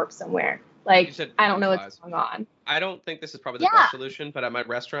fucking corpse somewhere. Like, I don't know what's going on. I don't think this is probably the best solution, but at my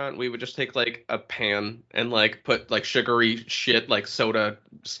restaurant, we would just take, like, a pan and, like, put, like, sugary shit, like, soda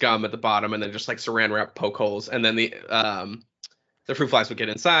scum at the bottom, and then just, like, saran wrap poke holes, and then the fruit flies would get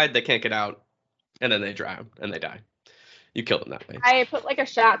inside, they can't get out, and then they drown, and they die. You kill them that way. I put, like, a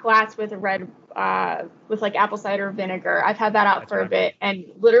shot glass with with, like, apple cider vinegar. I've had that out for a bit, and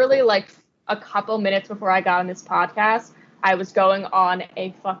literally, like, a couple minutes before I got on this podcast, I was going on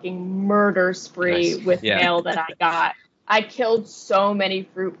a fucking murder spree with mail that I got. I killed so many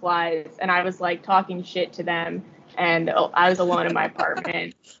fruit flies, and I was like talking shit to them, and I was alone in my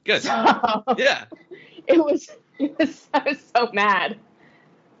apartment. Good. So, yeah. I was so mad.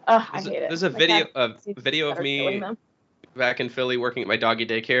 I hate it. There's a video of me back in Philly working at my doggy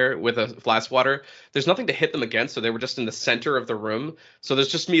daycare with a fly swatter. There's nothing to hit them against, so they were just in the center of the room. So there's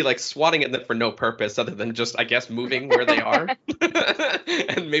just me like swatting at them for no purpose other than just, I guess, moving where they are.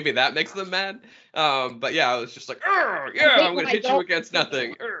 And maybe that makes them mad. But yeah, I was just like, yeah, I'm gonna hit you against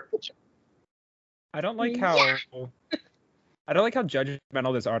nothing. I don't like how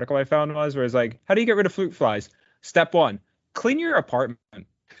judgmental this article I found was, where it's like, how do you get rid of fruit flies? Step 1, clean your apartment.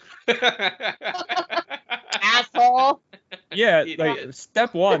 Asshole. Yeah, like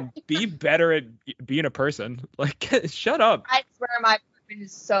step 1, be better at being a person. Like, shut up. I swear my apartment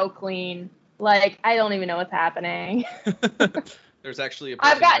is so clean. Like, I don't even know what's happening. There's actually a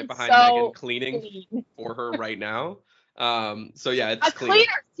person right behind Megan cleaning for her right now. So yeah, it's a cleaner's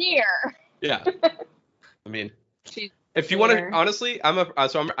here. Yeah. I mean, if you want to, honestly, I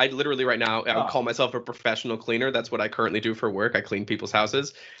literally right now, I would call myself a professional cleaner. That's what I currently do for work. I clean people's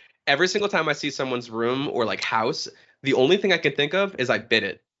houses. Every single time I see someone's room or like house, the only thing I can think of is I bid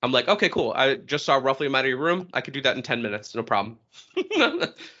it. I'm like, okay, cool. I just saw roughly amount of your room. I could do that in 10 minutes. No problem.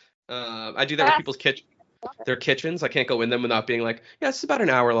 I do that with people's their kitchens. I can't go in them without being like, yeah, it's about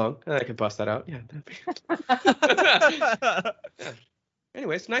an hour long. I can bust that out. Yeah. Yeah.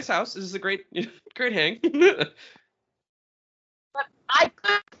 Anyways, nice house. This is a great hang. But I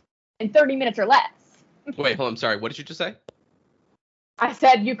could in 30 minutes or less. Wait, hold on. I'm sorry. What did you just say? I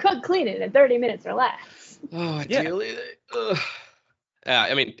said you could clean it in 30 minutes or less. Oh, ideally. Yeah.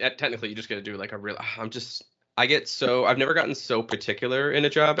 I mean, technically, you just got to do like a real. I've never gotten so particular in a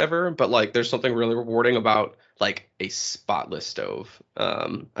job ever, but like, there's something really rewarding about like a spotless stove. I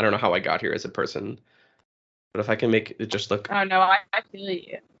don't know how I got here as a person. But if I can make it just look... Oh, no, I feel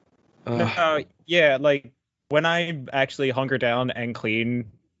you. Yeah, like, when I actually hunker down and clean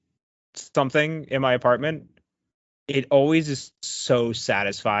something in my apartment, it always is so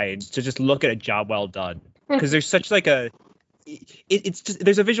satisfying to just look at a job well done. Because there's such like it's just,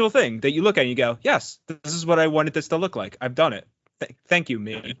 there's a visual thing that you look at and you go, yes, this is what I wanted this to look like. I've done it. Thank you,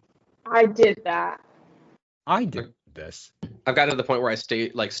 me. I did that. I did this. I've gotten to the point where I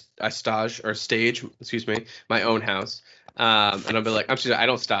stage my own house. And I'll be like, I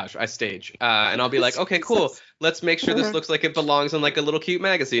don't stage, I stage. And I'll be like, okay, cool. Let's make sure this looks like it belongs in like a little cute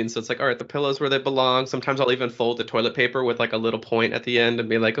magazine. So it's like, all right, the pillows where they belong. Sometimes I'll even fold the toilet paper with like a little point at the end and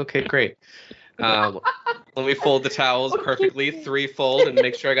be like, okay, great. Let me fold the towels perfectly, 3-fold, and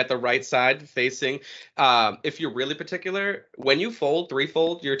make sure I got the right side facing. If you're really particular, when you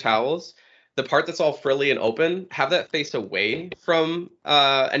 3-fold your towels, the part that's all frilly and open, have that face away from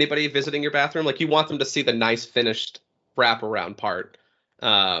anybody visiting your bathroom. Like, you want them to see the nice finished wraparound part,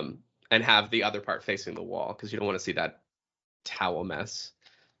 and have the other part facing the wall, because you don't want to see that towel mess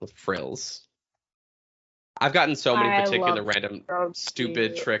with frills. I've gotten so many particular random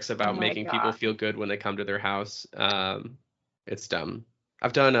stupid tricks about making people feel good when they come to their house. It's dumb.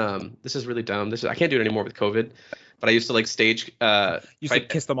 I've done this is really dumb. I can't do it anymore with COVID. But I used to like stage. You used to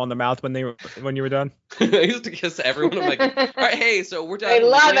kiss them on the mouth when you were done. I used to kiss everyone. I'm like, all right, hey, so we're done. I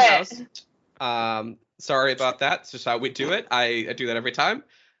love it. Sorry about that. It's just how we do it. I do that every time.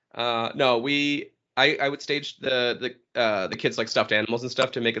 No, I would stage the kids like stuffed animals and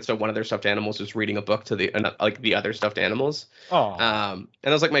stuff to make it so one of their stuffed animals was reading a book to the other stuffed animals. Oh. And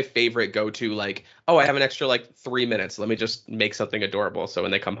that was like my favorite go-to. Like, oh, I have an extra like 3 minutes. Let me just make something adorable. So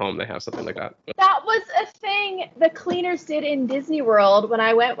when they come home, they have something like that. That was a thing the cleaners did in Disney World when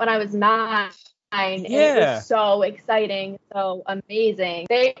I went when I was 9. And it was so exciting, so amazing.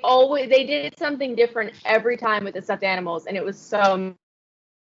 They did something different every time with the stuffed animals, and it was so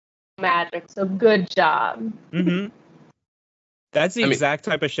magic. So good job. Mm-hmm. That's the exact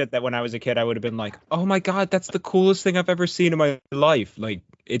type of shit that when I was a kid I would have been like, oh my god, that's the coolest thing I've ever seen in my life. Like,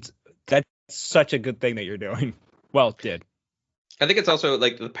 that's such a good thing that you're doing. Well, did. I think it's also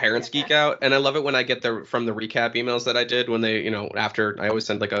like the parents geek out, and I love it when I get from the recap emails that I did when they, after I always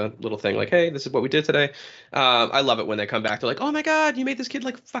send like a little thing like, hey, this is what we did today. I love it when they come back. They're like, oh my god, you made this kid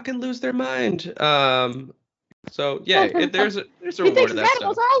like fucking lose their mind. So yeah, there's a reward to that stuff.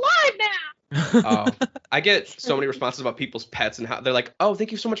 Animals are alive now. Oh, I get so many responses about people's pets and how they're like, oh,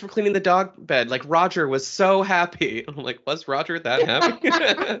 thank you so much for cleaning the dog bed. Like, Roger was so happy. I'm like, was Roger that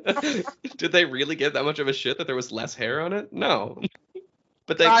happy? Did they really give that much of a shit that there was less hair on it? No.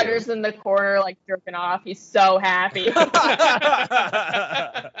 But Roger's in the corner, like, jerking off. He's so happy.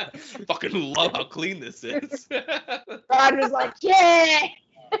 Fucking love how clean this is. Roger's like, yeah.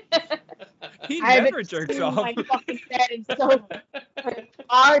 He never jerks off. My fucking bed is so.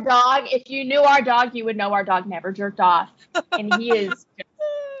 Our dog, if you knew our dog, you would know our dog never jerked off, and he is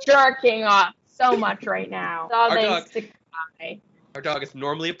jerking off so much right now. Our dog. Our dog is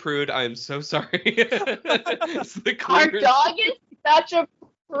normally a prude. I am so sorry. It's the Our clearest- dog is such a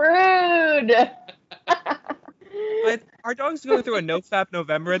prude. But our dog's going through a no-fap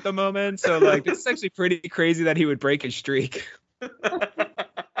November at the moment, so like it's actually pretty crazy that he would break his streak.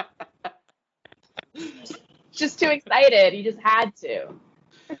 Just too excited. He just had to.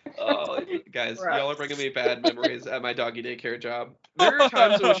 Oh, guys, Gross. y'all are bringing me bad memories at my doggy daycare job. There are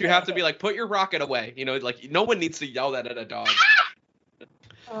times in which you have to be like, put your rocket away. You know, like no one needs to yell that at a dog.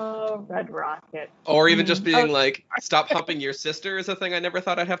 Oh, Red Rocket. Or even just being Oh. like, stop humping your sister is a thing I never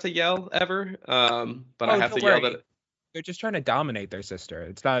thought I'd have to yell ever. But I have don't to yell worry. that. They're just trying to dominate their sister.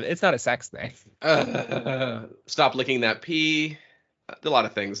 It's not a sex thing. Stop licking that pee. A lot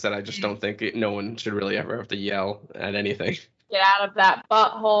of things that I just don't think no one should really ever have to yell at anything. Get out of that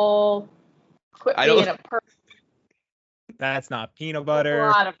butthole. Quit I being don't- a pervert. That's not peanut A butter.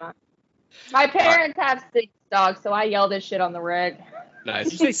 lot of them. My parents have 6 dogs, so I yell this shit on the reg. Did you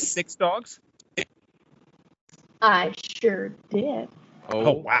Nice. say 6 dogs? I sure did.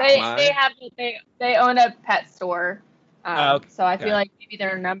 Oh, wow. They own a pet store. Okay. So I feel like maybe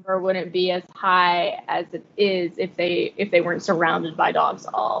their number wouldn't be as high as it is if they weren't surrounded by dogs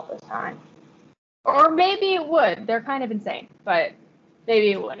all the time. Or maybe it would. They're kind of insane, but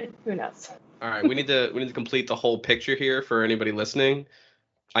maybe it wouldn't. Who knows? All right, we need to complete the whole picture here for anybody listening.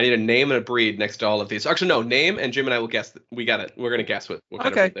 I need a name and a breed next to all of these. Actually, no, name, and Jim and I will guess. We got it. We're gonna guess what kind of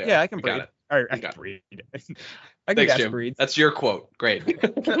Okay, breed they are. yeah, I can We breed. got it. Or I You can got it. breed. I can Thanks, guess Jim. breeds. That's your quote. Great.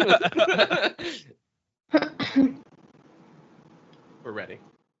 We're ready.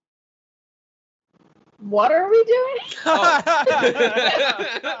 What are we doing?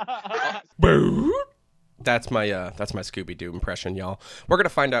 That's my Scooby-Doo impression, y'all. We're gonna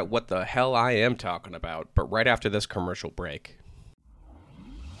find out what the hell I am talking about, but right after this commercial break.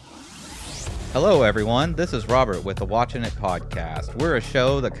 Hello, everyone. This is Robert with the Watchin' It podcast. We're a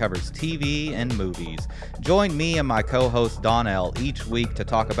show that covers TV and movies. Join me and my co-host Donnell each week to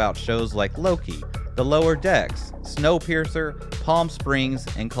talk about shows like Loki, The Lower Decks, Snowpiercer, Palm Springs,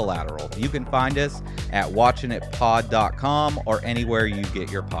 and Collateral. You can find us at watchinitpod.com or anywhere you get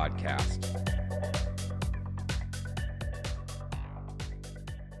your podcast.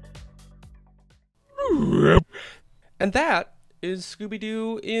 And that is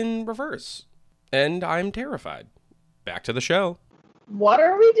Scooby-Doo in reverse. And I'm terrified. Back to the show. What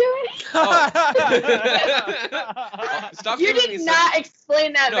are we doing? Stop You giving me did not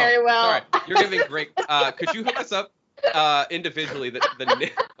explain that No, very well. Sorry, you're giving great. Could you hook us up individually?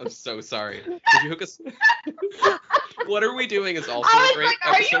 I'm so sorry. Could you hook us? What are we doing? Is also I a was great like,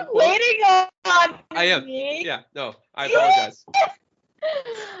 are you episode quote. waiting on I am. me? Yeah. No, I apologize.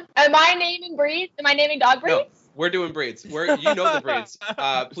 Am I naming breeds? Am I naming dog breeds? No, we're doing breeds. You know the breeds.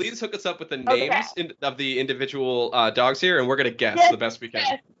 Please hook us up with the names of the individual dogs here, and we're gonna guess Yes, the best we can.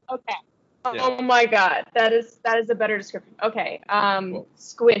 Yes. Okay. Yeah. Oh my god, that is a better description. Okay. Cool.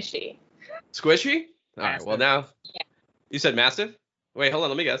 Squishy. Squishy. All right. Well, now. Yeah. You said mastiff. Wait, hold on.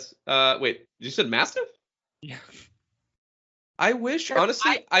 Let me guess. Wait. You said mastiff? Yeah. I wish, Sure,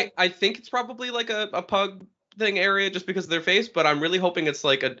 honestly, I think it's probably like a pug thing area just because of their face, but I'm really hoping it's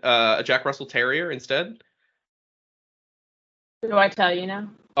like a Jack Russell Terrier instead. Do I tell you now?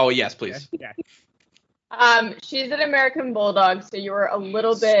 Oh yes, please. Yeah. She's an American Bulldog, so you were a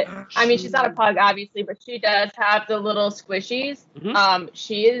little bit. I mean, she's not a pug, obviously, but she does have the little squishies. Mhm.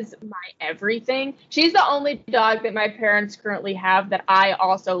 She is my everything. She's the only dog that my parents currently have that I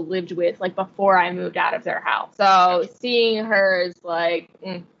also lived with, like before I moved out of their house. So seeing her is like,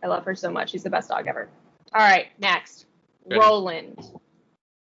 I love her so much. She's the best dog ever. All right, next, Ready. Roland.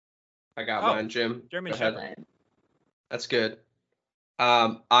 I got Oh, mine, Jim. German Go ahead. Roland. That's good.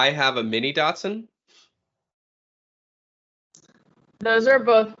 I have a mini Dachshund. Those are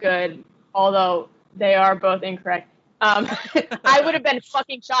both good, although they are both incorrect. I would have been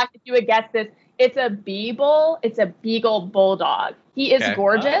fucking shocked if you had guessed this. It's a Beagle. It's a Beagle Bulldog. He is Okay.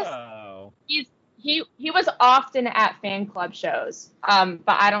 gorgeous. Oh. He was often at fan club shows. But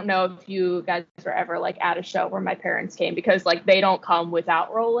I don't know if you guys were ever like at a show where my parents came because like they don't come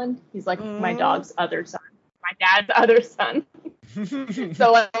without Roland. He's like my dog's other son, my dad's other son.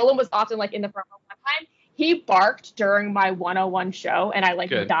 So like Roland was often like in the front row one time. He barked during my 101 show, and I like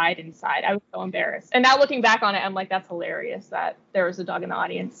Good. died inside. I was so embarrassed. And now looking back on it, I'm like, that's hilarious that there was a dog in the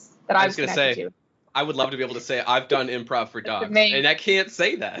audience that I was gonna connected say, to. I would love to be able to say I've done improv for dogs, amazing. and I can't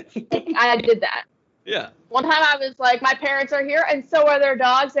say that. I did that. Yeah. One time I was like, my parents are here, and so are their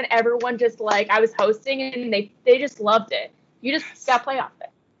dogs, and everyone just like, I was hosting, and they just loved it. You just got to play off it.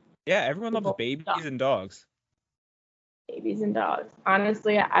 Yeah, everyone loves People- babies dogs. and dogs. Babies and dogs.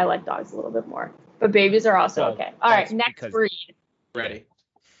 Honestly, I like dogs a little bit more, but babies are also Well, okay. All right, that's next because- breed. Ready.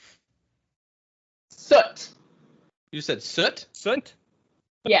 Soot. You said Soot? Soot.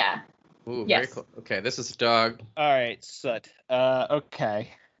 Yeah. Ooh, Yes. very cool. Okay, this is a dog. All right, Soot. Okay.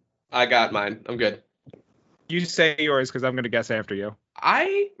 I got mine. I'm good. You say yours because I'm gonna guess after you.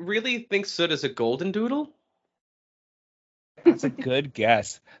 I really think Soot is a golden doodle. That's a good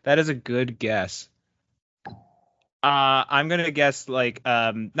guess. That is a good guess. I'm gonna guess like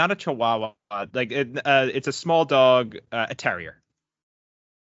not a Chihuahua, like it's a small dog, a terrier.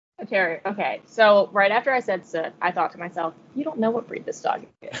 A terrier. Okay. So right after I said soot, I thought to myself, you don't know what breed this dog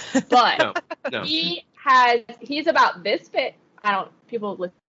is. But No. he's about this big.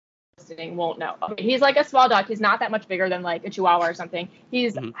 People listening won't know. Okay, he's like a small dog. He's not that much bigger than like a Chihuahua or something.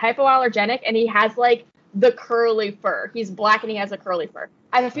 He's hypoallergenic and he has like the curly fur. He's black and he has a curly fur.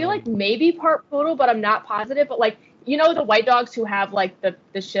 I feel like maybe part poodle, but I'm not positive. But like, you know, the white dogs who have like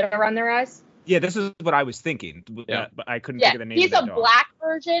the shit around their eyes? Yeah, this is what I was thinking, but I couldn't think of the name he's of that a dog. black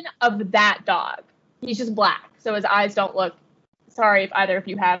version of that dog. He's just black, so his eyes don't look. Sorry if either of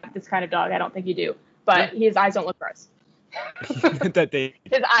you have this kind of dog. I don't think you do, but his eyes don't look gross. His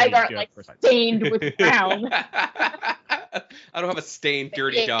eyes aren't like stained with brown. I don't have a stained,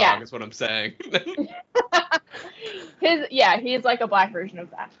 dirty dog. Yeah. Is what I'm saying. He's like a black version of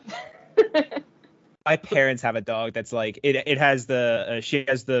that. My parents have a dog that's like it has she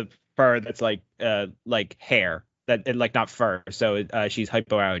has the fur that's like hair that like not fur, so she's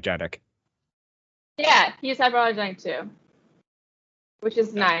hypoallergenic. Yeah, he's hypoallergenic too, which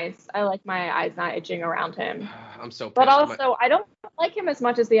is nice. I like my eyes not itching around him. I'm so pissed. But also, I don't like him as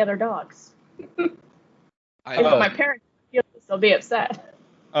much as the other dogs. My parents feel this, they'll be upset.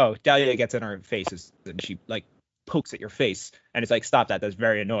 Oh, Dahlia gets in our faces and she like pokes at your face and it's like, stop that, that's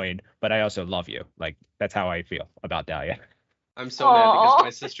very annoying, but I also love you. Like, that's how I feel about Dahlia. I'm so mad because my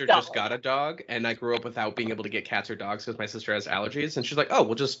sister just got a dog and I grew up without being able to get cats or dogs because my sister has allergies, and she's like, oh,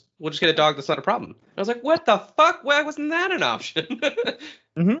 we'll just get a dog, that's not a problem. I was like, what the fuck? Why wasn't that an option?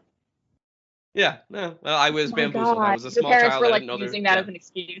 Yeah, no. Well, I was bamboozled. I was a small parents child. were I like didn't know using that as an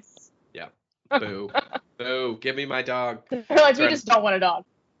excuse. Yeah. Boo. Boo. Give me my dog. They're like, we just don't want a dog.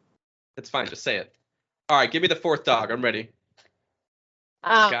 It's fine. Just say it. All right. Give me the fourth dog. I'm ready.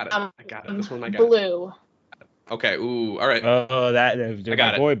 I got it. This one I got. Blue. Okay. Ooh. All right. Oh, that I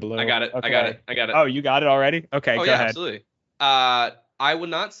got it. boy Blue. I got it. Okay. I got it. Oh, you got it already? Okay, go ahead. Absolutely. I would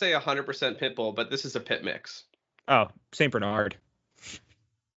not say 100% pit bull, but this is a pit mix. Oh, Saint Bernard.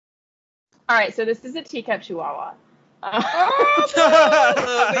 All right, so this is a teacup Chihuahua.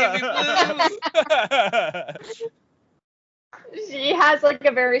 She has like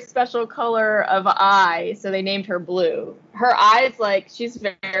a very special color of eye, so they named her Blue. Her eyes, like, she's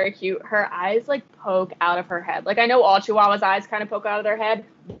very cute. Her eyes like poke out of her head. Like, I know all Chihuahuas' eyes kind of poke out of their head.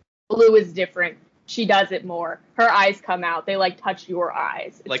 Blue is different. She does it more. Her eyes come out. They like touch your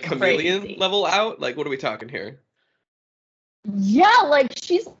eyes. It's like chameleon crazy. level out? Like, what are we talking here? Yeah, like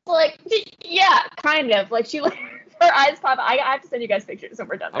she's like, yeah, kind of. Like she, like, her eyes pop. I have to send you guys pictures when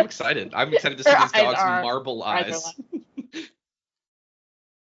we're done. I'm excited. I'm excited to see these dogs' marble eyes.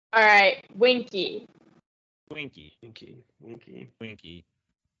 All right, Winky. Winky.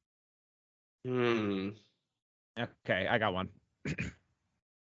 Okay, I got one.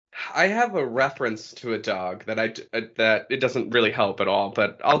 I have a reference to a dog that that it doesn't really help at all,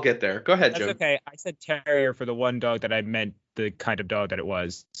 but I'll get there. Go ahead, Jim. That's okay. I said terrier for the one dog that I meant the kind of dog that it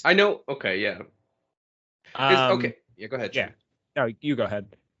was. I know. Okay, yeah. Okay. Yeah, go ahead, Jim. Yeah. No, you go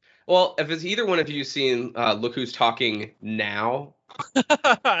ahead. Well, if it's either one of you seen Look Who's Talking Now.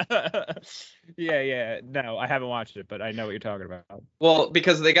 Yeah. No, I haven't watched it, but I know what you're talking about. Well,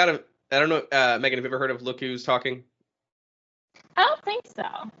 because they got a, I don't know, Megan, have you ever heard of Look Who's Talking? I don't think so.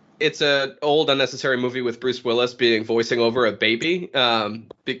 It's an old unnecessary movie with Bruce Willis voicing over a baby.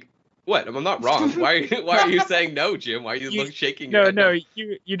 What? I'm not wrong. Why are you saying no, Jim? Why are you shaking your head? No,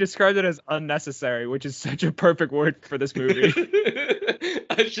 you described it as unnecessary, which is such a perfect word for this movie.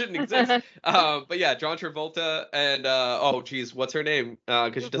 I shouldn't exist. But yeah, John Travolta and oh geez, what's her name?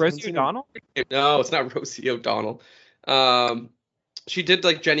 Rosie O'Donnell? No, it's not Rosie O'Donnell. She did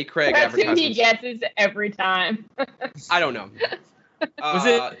like Jenny Craig That's who advertisements. he guesses every time. I don't know. Was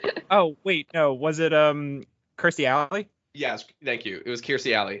it? Oh wait, no. Was it Kirstie Alley? Yes, thank you. It was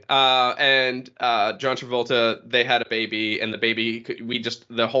Kirstie Alley. And John Travolta, they had a baby, and the baby,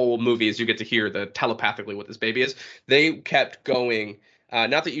 the whole movie is you get to hear telepathically what this baby is. They kept going.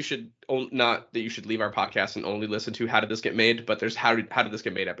 Not that you should not that you should leave our podcast and only listen to How Did This Get Made, but there's How Did This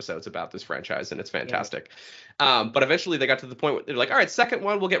Get Made episodes about this franchise, and it's fantastic. But eventually they got to the point where they're like, all right, second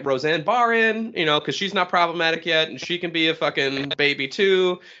one, we'll get Roseanne Barr in, because she's not problematic yet, and she can be a fucking baby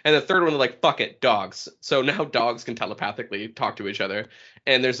too. And the third one, they're like, fuck it, dogs. So now dogs can telepathically talk to each other.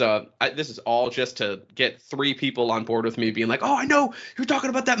 And there's this is all just to get 3 people on board with me being like, oh, I know you're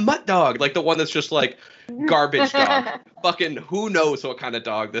talking about that mutt dog, like the one that's just like garbage dog. Fucking who knows what kind of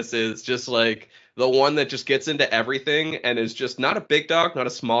dog this is? Just like the one that just gets into everything and is just not a big dog, not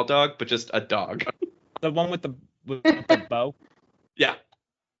a small dog, but just a dog. The one with the bow. Yeah.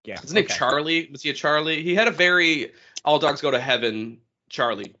 Yeah. His name Charlie. Was he a Charlie? He had a very all dogs go to heaven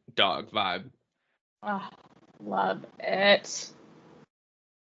Charlie dog vibe. Oh, love it.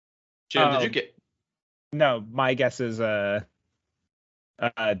 Jim, did you get? No, my guess is Teletubby.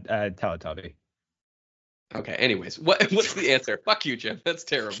 Okay. Anyways, what's the answer? Fuck you, Jim. That's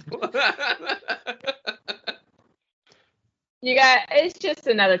terrible. You got. It's just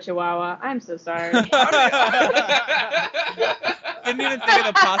another Chihuahua. I'm so sorry. Didn't even think of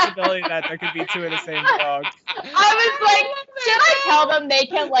the possibility that there could be 2 of the same dog. I was like, should I tell them they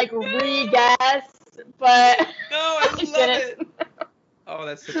can like re-guess? But no, I love it. Oh,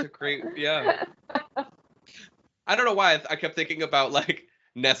 that's such a great, yeah. I don't know why I kept thinking about like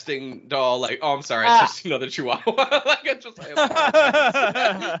nesting doll, like, oh, I'm sorry, it's just another Chihuahua. Like it just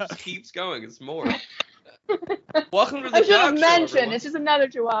keeps going. It's more. Welcome to the I should have dog mentioned show, it's just another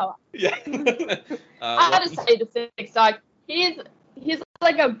Chihuahua. Yeah. I'll just say the 6 dog. He's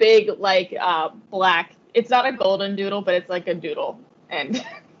like a big like black. It's not a golden doodle, but it's like a doodle, and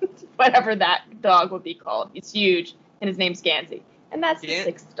whatever that dog would be called. He's huge, and his name's Gansey. And that's the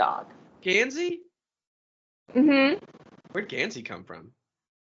 6th dog. Gansey? Mm-hmm. Where'd Gansey come from?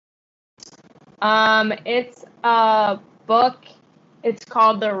 It's a book. It's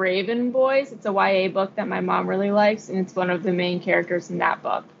called The Raven Boys. It's a YA book that my mom really likes, and it's one of the main characters in that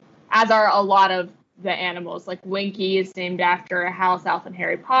book. As are a lot of the animals. Like Winky is named after a house elf in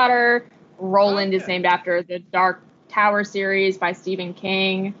Harry Potter. Roland is named after the Dark Tower series by Stephen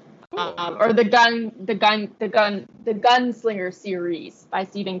King. Or the Gunslinger series by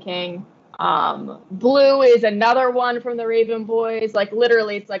Stephen King. Blue is another one from the Raven Boys. Like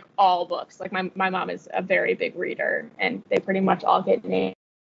literally, it's like all books. Like my mom is a very big reader, and they pretty much all get named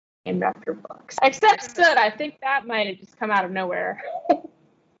after books. Except Soot. I think that might have just come out of nowhere.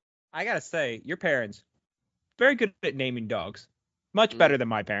 I gotta say, your parents very good at naming dogs. Much better than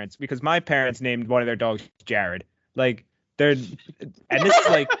my parents, because my parents named one of their dogs Jared. Like and this is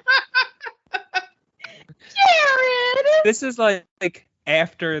like Jared. This is like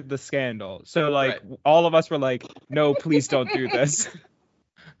after the scandal. So like all of us were like, no, please don't do this.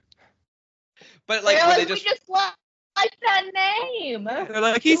 But like we they just like that name. They're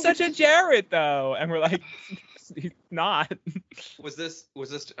like, he's such a Jared though, and we're like, he's not. Was this?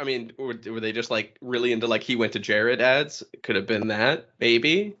 I mean, were they just like really into like he went to Jared ads? Could have been that,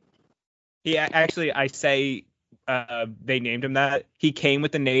 maybe. Yeah, actually, I say they named him that. He came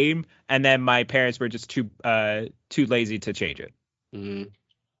with the name, and then my parents were just too lazy to change it. Mm-hmm.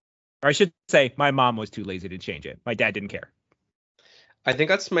 Or I should say, my mom was too lazy to change it. My dad didn't care. I think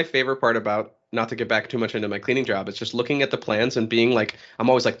that's my favorite part about, not to get back too much into my cleaning job, it's just looking at the plans and being like, I'm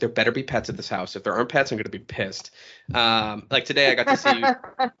always like, there better be pets at this house. If there aren't pets, I'm going to be pissed. Like today, I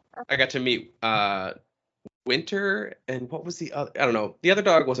got to meet Winter, and what was the other? I don't know. The other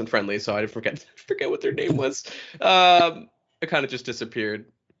dog wasn't friendly, so I forget what their name was. It kind of just disappeared.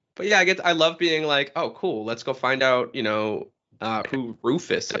 But yeah, I love being like, oh, cool. Let's go find out, who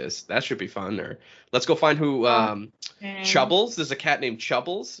Rufus is. That should be fun. Or let's go find who Chubbles. There's a cat named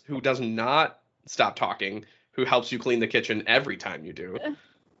Chubbles who does not stop talking, who helps you clean the kitchen every time you do.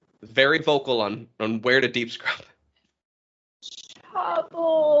 Very vocal on where to deep scrub.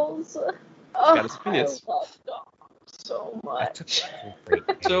 Chubbles. Oh, I love dogs so much.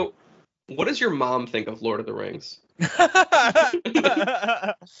 So, what does your mom think of Lord of the Rings?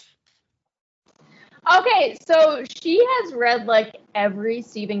 Okay, so she has read like every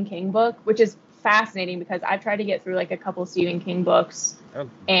Stephen King book, which is fascinating because I've tried to get through like a couple Stephen King books,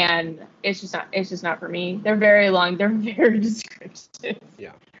 and it's just not for me. They're very long. They're very descriptive.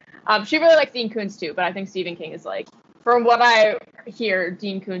 Yeah. She really likes Dean Koontz too, but I think Stephen King is like, from what I hear,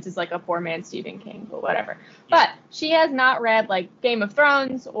 Dean Koontz is like a poor man's Stephen King, but whatever. But she has not read like Game of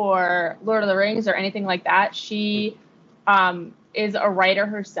Thrones or Lord of the Rings or anything like that. She is a writer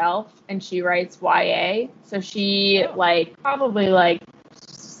herself, and she writes YA. So she probably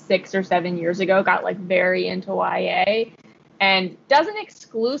 6 or 7 years ago got like very into YA, and doesn't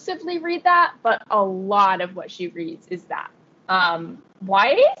exclusively read that, but a lot of what she reads is that.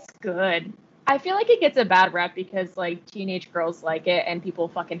 YA is good. I feel like it gets a bad rep because like teenage girls like it and people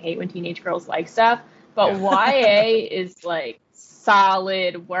fucking hate when teenage girls like stuff. But YA is like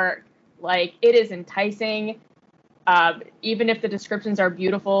solid work. Like it is enticing. Even if the descriptions are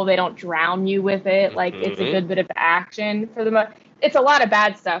beautiful, they don't drown you with it. Like it's a good bit of action for the most. It's a lot of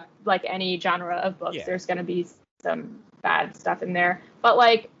bad stuff, like any genre of books. Yeah. There's gonna be some bad stuff in there. But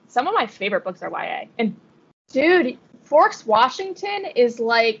like some of my favorite books are YA. And dude, Forks, Washington is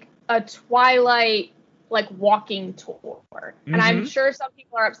like a Twilight like walking tour. Mm-hmm. And I'm sure some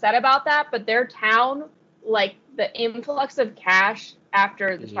people are upset about that, but their town, like the influx of cash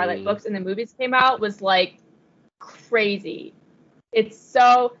after the Twilight books and the movies came out was like crazy. It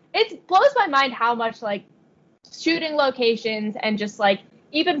blows my mind how much like shooting locations and just like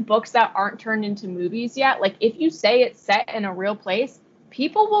even books that aren't turned into movies yet, like if you say it's set in a real place,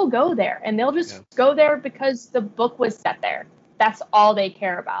 people will go there and they'll just go there because the book was set there. That's all they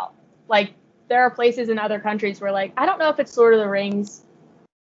care about. Like there are places in other countries where like I don't know if it's Lord of the Rings,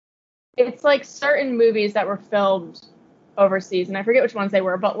 it's like certain movies that were filmed overseas and I forget which ones they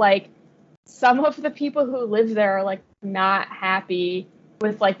were, but like some of the people who live there are like not happy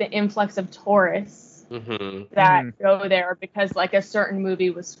with like the influx of tourists that go there because like a certain movie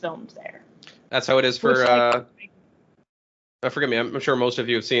was filmed there. That's how it is for forgive me, I'm sure most of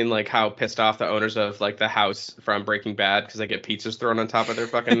you have seen like how pissed off the owners of like the house from Breaking Bad because they get pizzas thrown on top of their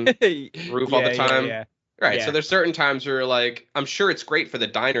fucking roof all the time. Right. Yeah. So there's certain times where like I'm sure it's great for the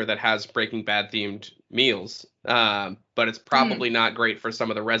diner that has Breaking Bad themed meals. But it's probably not great for some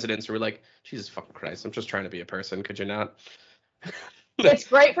of the residents who are like, Jesus fucking Christ, I'm just trying to be a person. Could you not? It's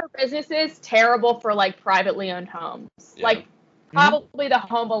great for businesses, terrible for like privately owned homes. Yeah. Like probably the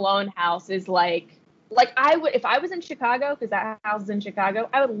Home Alone house is like I would, if I was in Chicago, because that house is in Chicago,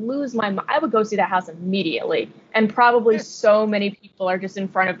 I would lose my mind. I would go see that house immediately. And probably so many people are just in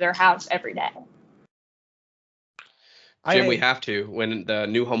front of their house every day. Jim, we have to. When the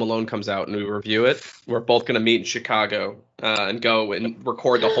new Home Alone comes out and we review it, we're both going to meet in Chicago and go and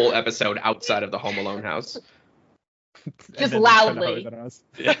record the whole episode outside of the Home Alone house. Just loudly.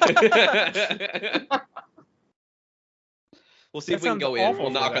 We'll see if we can go in. We'll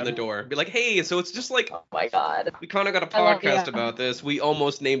knock on the door. Be like, hey, so it's just like, oh my God. We kind of got a podcast about this. We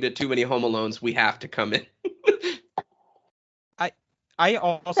almost named it Too Many Home Alones. We have to come in. I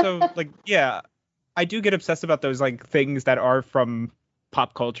also, like, yeah, I do get obsessed about those, like, things that are from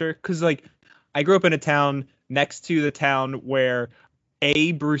pop culture. Because, like, I grew up in a town next to the town where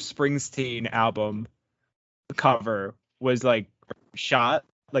a Bruce Springsteen album cover was, like, shot.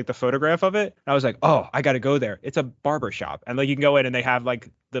 Like the photograph of it, and I was like, oh, I gotta go there. It's a barber shop, and like you can go in and they have like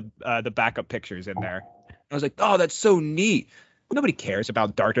the backup pictures in there. I was like, oh, that's so neat. Nobody cares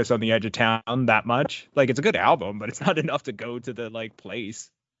about Darkness on the Edge of Town that much. Like it's a good album, but it's not enough to go to the like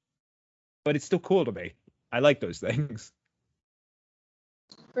place. But it's still cool to me. I like those things.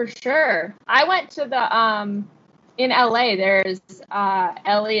 For sure. I went to the in LA. There's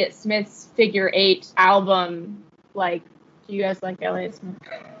Elliott Smith's Figure 8 album. Like, do you guys like Elliott Smith?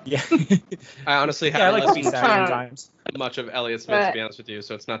 Yeah. I honestly haven't listened to much of Elliott Smith, to be honest with you,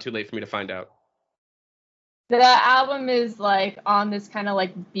 so it's not too late for me to find out. The album is like on this kind of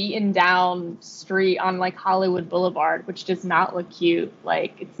like beaten down street on like Hollywood Boulevard, which does not look cute.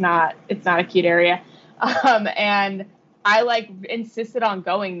 Like it's not a cute area. And I like insisted on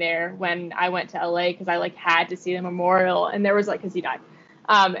going there when I went to LA because I like had to see the memorial, and there was like, because he died.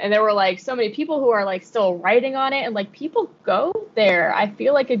 And there were like so many people who are like still writing on it, and like people go there, I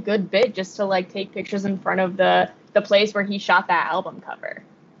feel like a good bit just to like take pictures in front of the place where he shot that album cover.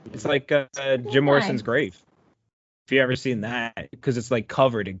 It's like Jim Morrison's grave. If you ever seen that, because it's like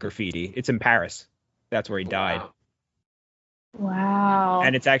covered in graffiti. It's in Paris. That's where he died. Wow.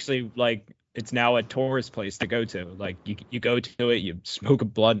 And it's actually like it's now a tourist place to go to. Like you go to it, you smoke a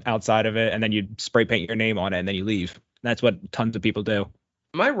blunt outside of it, and then you spray paint your name on it, and then you leave. That's what tons of people do.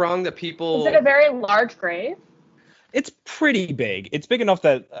 Am I wrong that people... Is it a very large grave? It's pretty big. It's big enough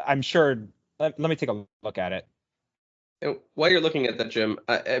that I'm sure... Let me take a look at it. And while you're looking at that, Jim,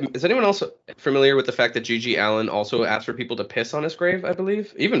 is anyone else familiar with the fact that G.G. Allen also asked for people to piss on his grave, I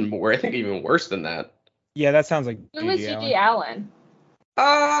believe? Even worse than that. Yeah, that sounds like Who is G.G. Allen?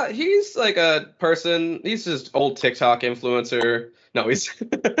 He's like a person... He's just old TikTok influencer. No, he's...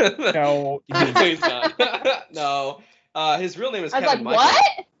 No. He's not. No. His real name is Kevin Michael.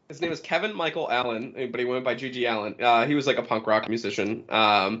 What? His name is Kevin Michael Allen, but he went by G.G. Allen. He was like a punk rock musician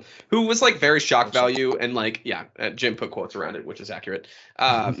who was like very shock value and like, Jim put quotes around it, which is accurate.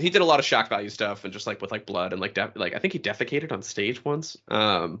 He did a lot of shock value stuff and just like with like blood and like I think he defecated on stage once.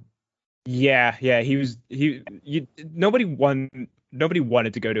 Yeah, nobody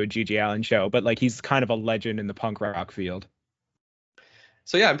wanted to go to a G.G. Allen show, but like he's kind of a legend in the punk rock field.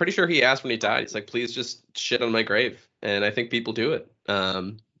 So yeah, I'm pretty sure he asked when he died. He's like, please just shit on my grave, and I think people do it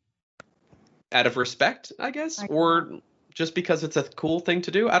out of respect, I guess, or just because it's a cool thing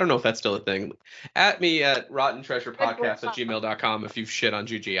to do. I don't know if that's still a thing. At me at rottentreasurepodcast@gmail.com if you've shit on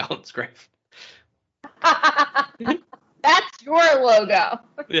G.G. Allen's grave. That's your logo.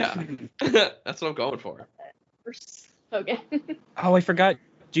 Yeah, that's what I'm going for. Okay. Oh, I forgot.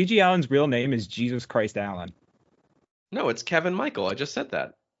 G.G. Allen's real name is Jesus Christ Allen. No, it's Kevin Michael. I just said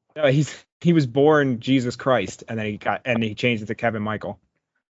that. No, he was born Jesus Christ, and then he changed it to Kevin Michael.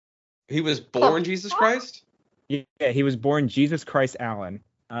 He was born Jesus Christ? Yeah, he was born Jesus Christ Allen.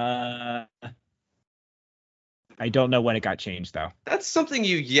 I don't know when it got changed though. That's something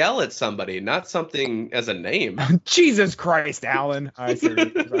you yell at somebody, not something as a name. Jesus Christ Allen. I see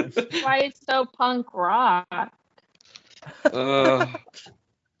what you're saying. Why it's so punk rock? I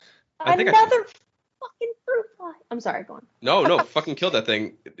think Another fucking fruit fly. I'm sorry, go on. No, fucking kill that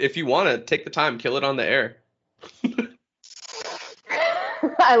thing. If you want to take the time, kill it on the air.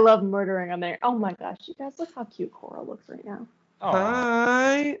 I love murdering on there. Oh my gosh, you guys, look how cute Cora looks right now.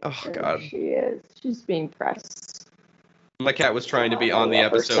 Hi. Oh There god. she is. She's being pressed. My cat was trying to be on the I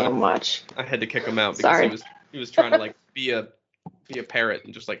love her episode. so much. I had to kick him out because Sorry. he was trying to like be a parrot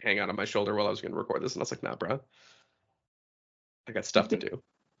and just like hang out on my shoulder while I was going to record this, and I was like, nah, bro. I got stuff to do.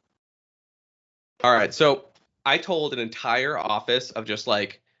 All right, so I told an entire office of just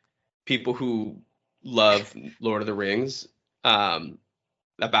like people who love Lord of the Rings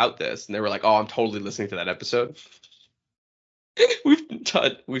about this, and they were like, "Oh, I'm totally listening to that episode."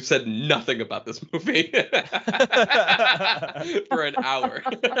 We've said nothing about this movie for an hour.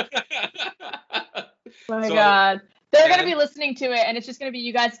 My So, God. They're going to Ben- be listening to it, and it's just going to be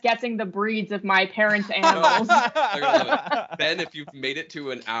you guys guessing the breeds of my parents' animals. They're gonna love it. Ben, if you've made it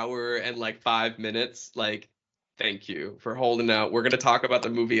to an hour and like 5 minutes, like, thank you for holding out. We're gonna talk about the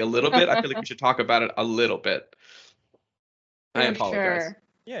movie a little bit. I feel like we should talk about it a little bit. I For apologize. sure.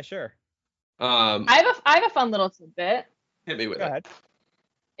 Yeah, sure. I have a fun little tidbit. Hit me with Go it. ahead.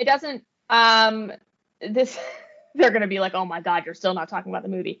 It doesn't this they're gonna be like, oh my God, you're still not talking about the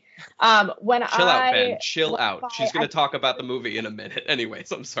movie. When Chill out, Ben. I Chill out. She's I- gonna talk about the movie in a minute.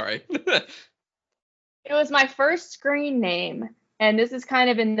 Anyways, I'm sorry. it was my first screen name, and this is kind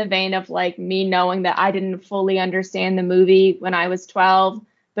of in the vein of like me knowing that I didn't fully understand the movie when I was 12,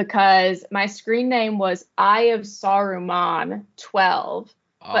 because my screen name was Eye of Saruman 12.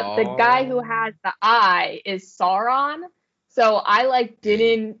 But the guy who has the eye is Sauron. So I I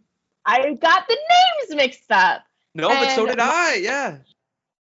got the names mixed up. No, but so And- did I. Yeah.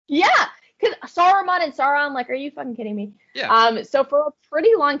 Yeah, because Saruman and Sauron, like, are you fucking kidding me? Yeah. So for a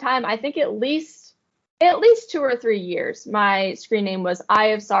pretty long time, I think at least 2 or 3 years, my screen name was Eye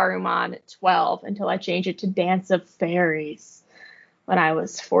of Saruman 12 until I changed it to Dance of Fairies when I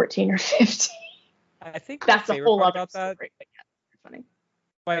was 14 or 15. I think That's my a favorite whole part other about that. story. But yeah, it's funny.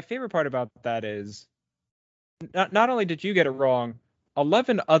 My favorite part about that is not only did you get it wrong,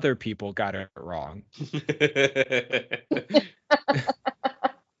 11 other people got it wrong.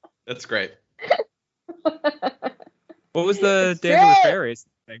 That's great. What was the It's Dance of the true. Fairies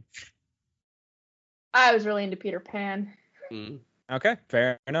thing? I was really into Peter Pan, Mm. Okay,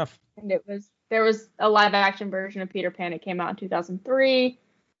 fair enough. and there was a live action version of Peter Pan. It came out in 2003,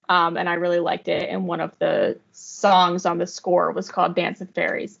 and I really liked it. And one of the songs on the score was called "Dance of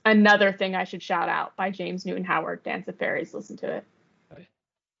Fairies." Another thing I should shout out by James Newton Howard, "Dance of Fairies." Listen to it.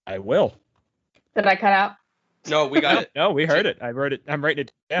 I will. Did I cut out? No, we got it. No, we heard it. I wrote it. I'm writing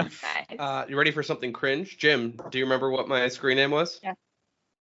it down. Nice. You ready for something cringe? Jim, do you remember what my screen name was?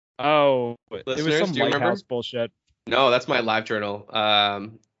 Oh, it was Listeners, some do you remember? lighthouse bullshit. No, that's my live journal.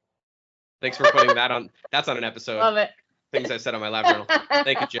 Thanks for putting that on. That's on an episode. Love it. Things I said on my live journal.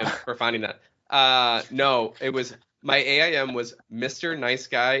 Thank you, Jim, for finding that. No, it was my AIM was Mr. Nice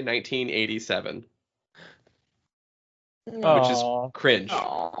Guy 1987, which is Aw. cringe.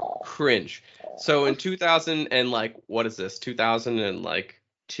 Aw. Cringe. So in 2000 and like, what is this?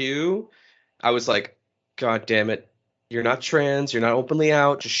 2002, I was like, God damn it. You're not trans. You're not openly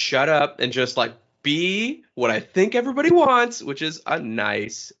out. Just shut up and just like be what I think everybody wants, which is a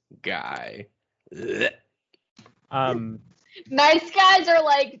nice guy. Ugh. Nice guys are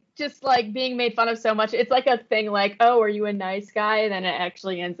like just like being made fun of so much. It's like a thing like, oh, are you a nice guy? And then it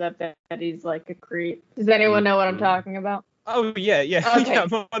actually ends up that he's like a creep. Does anyone know what I'm Mhm. talking about? Oh yeah. Okay. Yeah,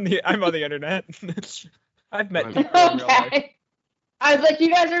 I'm on the internet. I've met people in real life. Okay. I was like, you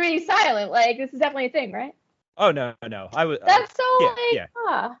guys are being silent. Like, this is definitely a thing, right? Oh no. I was. That's so yeah, like, yeah.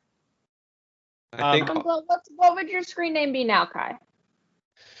 I think What would your screen name be now, Kai?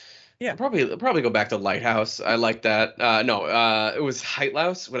 Yeah. probably go back to Lighthouse. I like that. It was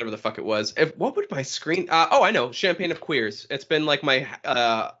Heightlouse, whatever the fuck it was. What would my screen? I know, Champagne of Queers. It's been like my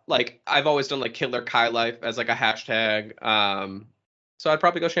like I've always done like Killer Kai Life as like a hashtag. So I'd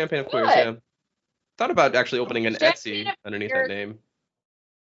probably go Champagne of Queers. Yeah. Thought about actually opening an Champagne Etsy underneath that name.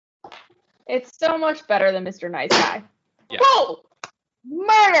 It's so much better than Mr. Nice Guy. Yeah. Whoa!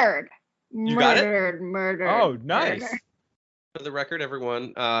 Murdered. You got it? Murdered. Oh, nice. Murdered. For the record,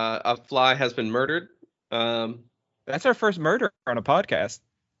 everyone, a fly has been murdered. That's our first murder on a podcast.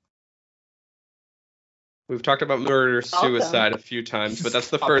 We've talked about murder, Awesome. suicide a few times, but that's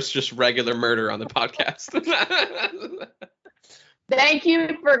the first just regular murder on the podcast. Thank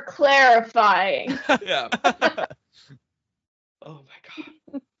you for clarifying. Yeah. Oh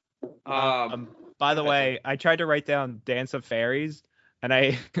my god. By the way, I tried to write down Dance of Fairies, and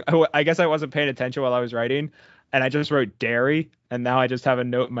I guess I wasn't paying attention while I was writing, and I just wrote dairy, and now I just have a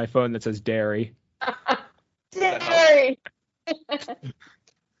note in my phone that says dairy. Dairy.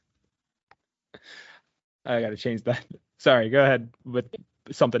 I gotta change that. Sorry, go ahead with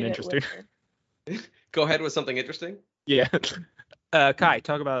something interesting. Go ahead with something interesting. Yeah. Kai,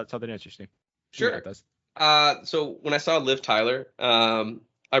 talk about something interesting. Sure. So when I saw Liv Tyler,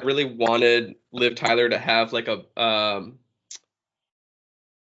 I really wanted Liv Tyler to have like a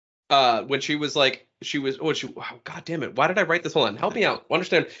when she was God damn it, why did I write this? Hold on, help me out.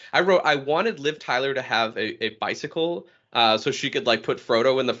 Understand, I wanted Liv Tyler to have a bicycle so she could like put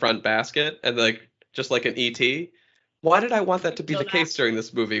Frodo in the front basket and like just like an ET. Why did I want that to be the case during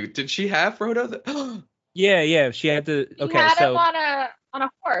this movie? Did she have Frodo? Yeah, she had to. Okay, He had so him on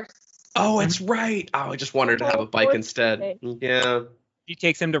a horse. Oh, it's right. Oh, I just wanted her to have a bike instead. Yeah. she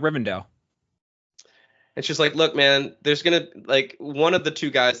takes him to Rivendell. And she's like, look, man, there's gonna like one of the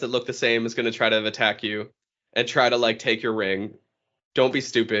two guys that look the same is gonna try to attack you and try to like take your ring. Don't be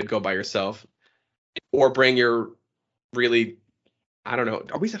stupid, go by yourself. Or bring your really, I don't know,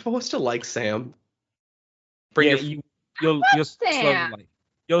 are we supposed to like Sam? You'll slowly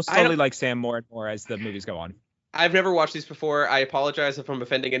Sam. like Sam more and more as the movies go on. I've never watched these before. I apologize if I'm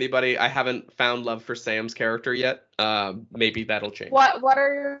offending anybody. I haven't found love for Sam's character yet. Maybe that'll change. What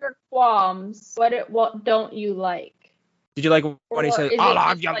are your qualms? What don't you like? Did you like when he Or said, is it "I just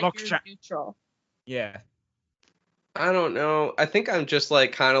love your like looks"? you're neutral? Yeah. I don't know. I think I'm just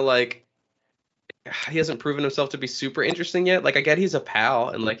like kind of like he hasn't proven himself to be super interesting yet. Like I get he's a pal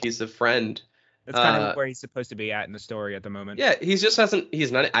and like he's a friend. That's kind of where he's supposed to be at in the story at the moment. Yeah,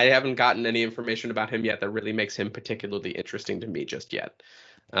 I haven't gotten any information about him yet that really makes him particularly interesting to me just yet.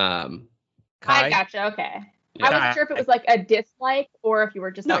 I Kai? gotcha. Okay. Yeah. I wasn't sure if it was like a dislike or if you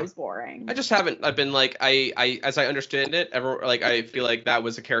were just No. always boring. I just haven't. I've been like, I as I understand it, I feel like that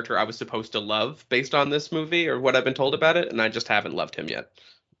was a character I was supposed to love based on this movie or what I've been told about it, and I just haven't loved him yet.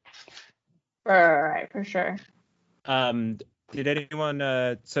 Right, for sure. Did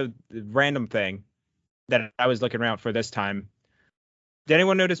anyone so random thing that I was looking around for this time? Did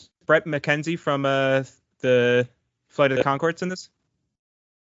anyone notice Brett McKenzie from the Flight of the Conchords in this?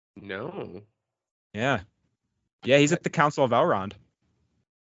 No. Yeah, he's at the Council of Elrond.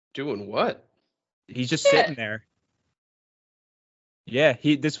 Doing what? He's just sitting there. Yeah,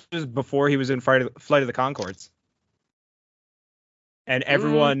 this was before he was in Flight of the Conchords. And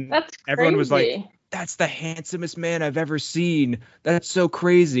everyone was like, "That's the handsomest man I've ever seen. That's so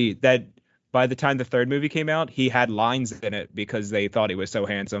crazy." That by the time the third movie came out, he had lines in it because they thought he was so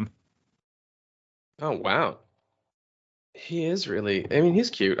handsome. Oh wow. He is really. I mean,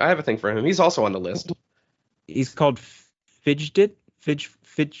 he's cute. I have a thing for him. He's also on the list. He's called Fidgewit.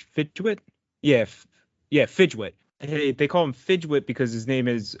 Yeah, Fidgewit. They call him Fidgewit because his name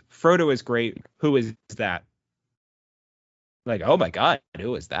is Frodo is great. Who is that? Like, oh my God,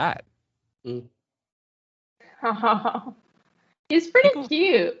 who is that? He's pretty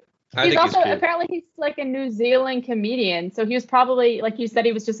cute. He's also apparently he's like a New Zealand comedian, so he was probably, like you said,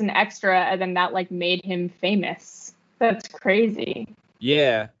 he was just an extra, and then that like made him famous. That's crazy.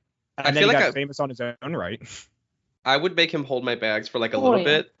 Yeah, and I then feel he like got famous on his own right. I would make him hold my bags for like a little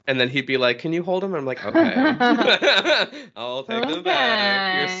bit, and then he'd be like, "Can you hold them?" I'm like, "Okay, I'll take them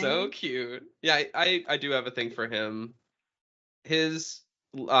back. You're so cute." Yeah, I do have a thing for him. His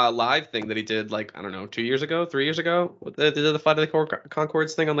live thing that he did, like, I don't know, 2 years ago, 3 years ago, they did the Flight of the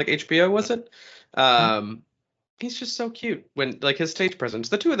Conchords thing on like HBO, was it? He's just so cute when like his stage presence.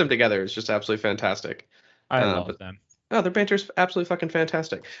 The two of them together is just absolutely fantastic. I love them. Oh, their banter's absolutely fucking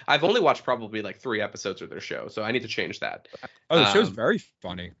fantastic. I've only watched probably like 3 episodes of their show, so I need to change that. Oh, the show's very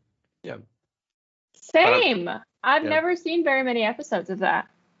funny. Yeah. Same. I've never seen very many episodes of that.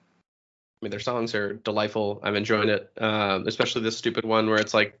 I mean, their songs are delightful. I'm enjoying it, especially this stupid one where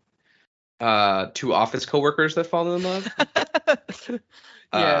it's like two office coworkers that fall in love.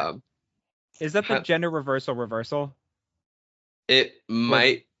 Yeah. Um, Is that the ha- gender reversal? it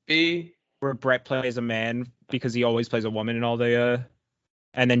might be. Where Brett plays a man because he always plays a woman in all the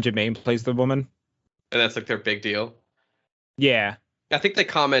and then Jermaine plays the woman. And that's like their big deal. Yeah. I think they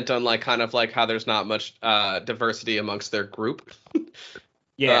comment on like kind of like how there's not much diversity amongst their group.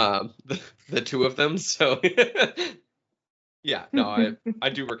 Yeah. The two of them. So yeah, no, I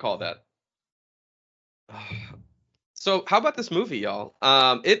do recall that. So how about this movie, y'all?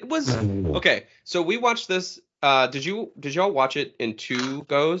 It was okay. So we watched this. Did y'all watch it in 2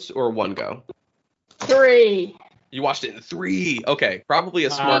 goes or 1 go? 3. You watched it in 3. Okay, probably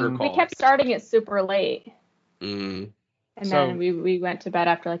a smarter We call. kept starting it super late, Mm, and So- then we went to bed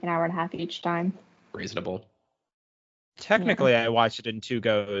after like an hour and a half each time. reasonable. Technically, I watched it in 2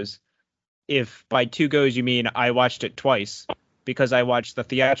 goes. If by 2 goes you mean I watched it twice, because I watched the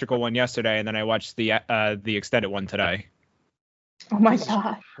theatrical one yesterday and then I watched the extended one today. Oh my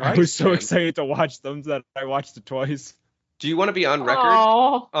god. I was so man. excited to watch them that I watched it twice. Do you want to be on record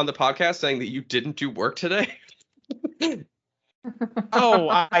Oh. on the podcast saying that you didn't do work today? Oh,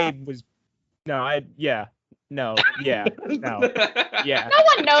 I was no, yeah, no. Yeah. No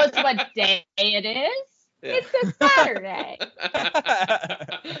one knows what day it is. Yeah. It's a Saturday.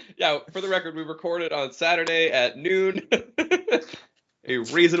 Yeah, for the record, we recorded on Saturday at noon. A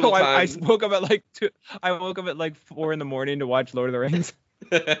reasonable So I time. woke up at like 2. I woke up at like 4 a.m. to watch Lord of the Rings.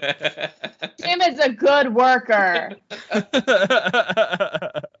 Jim is a good worker.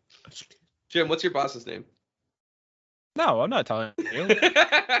 Jim, what's your boss's name? No, I'm not telling you.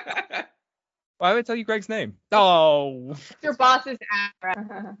 Why would I tell you Greg's name? Oh. Your boss is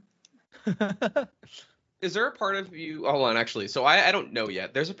Ara. Is there a part of you? Hold on, actually. So I don't know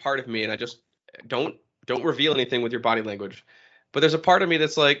yet. There's a part of me, and I just don't reveal anything with your body language. But there's a part of me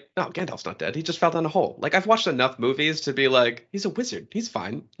that's like, no, Gandalf's not dead. He just fell down a hole. Like I've watched enough movies to be like, he's a wizard. He's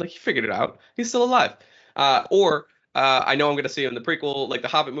fine. Like he figured it out. He's still alive. Or I know I'm gonna see him in the prequel, like the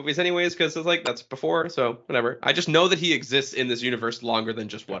Hobbit movies, anyways, because it's like that's before. So whatever. I just know that he exists in this universe longer than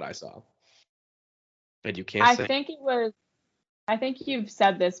just what I saw. And you can't say. I think you've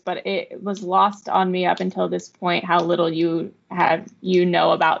said this, but it was lost on me up until this point how little you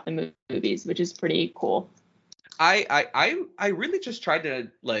know about the movies, which is pretty cool. I really just tried to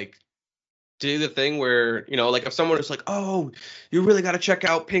like do the thing where, you know, like if someone is like, oh, you really got to check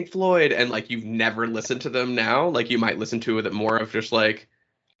out Pink Floyd, and like you've never listened to them now, like you might listen to it more of just like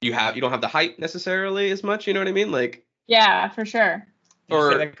you don't have the hype necessarily as much, you know what I mean? Like Yeah, for sure.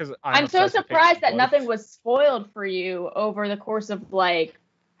 Or I'm so surprised that nothing was spoiled for you over the course of like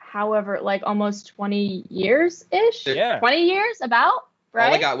however like almost 20 years ish. Yeah. 20 years about, right?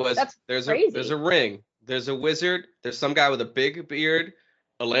 all I got was That's there's crazy. a ring, there's a wizard, there's some guy with a big beard,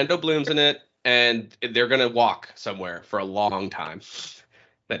 Orlando Bloom's in it, and they're gonna walk somewhere for a long time.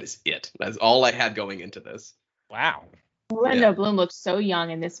 That is it. That's all I had going into this. Wow. Orlando Bloom looks so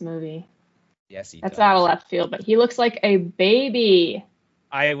young in this movie. Yes, he That's does. out of left field, but he looks like a baby.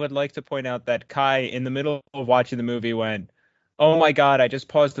 I would like to point out that Kai, in the middle of watching the movie, went, "Oh my God, I just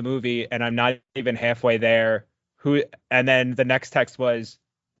paused the movie and I'm not even halfway there." Who? And then the next text was,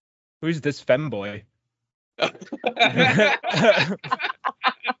 "Who's this femboy?"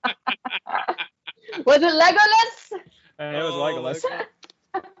 Was it Legolas? And it was Legolas.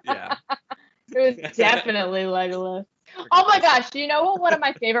 Yeah. It was definitely Legolas. Oh my gosh, do you know what one of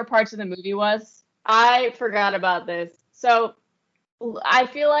my favorite parts of the movie was? I forgot about this. So I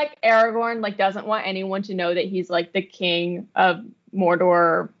feel like Aragorn like doesn't want anyone to know that he's like the king of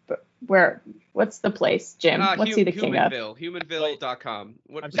Mordor. What's the place, Jim? What's he the king of? Humanville.com.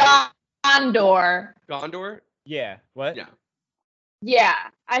 What? I'm sorry. Gondor. Gondor? Yeah. What? Yeah. Yeah,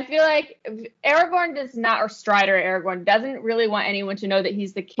 I feel like Aragorn does not, or Strider Aragorn doesn't really want anyone to know that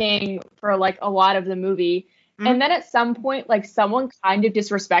he's the king for like a lot of the movie. Mhm. And then at some point, like someone kind of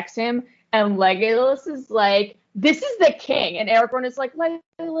disrespects him, and Legolas is like, "This is the king," and Aragorn is like,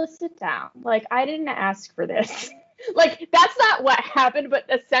 "Legolas, sit down. Like, I didn't ask for this." Like, that's not what happened, but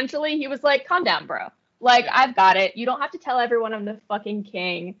essentially he was like, "Calm down, bro. Like, I've got it. You don't have to tell everyone I'm the fucking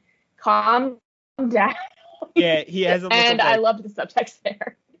king. Calm down." Yeah, he has a look And of like, I loved the subtext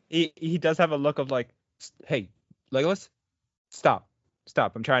there. he does have a look of like, "Hey, Legolas, stop.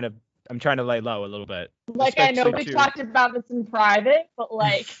 I'm trying to lay low a little bit." Like, I know we Especially to- talked about this in private, but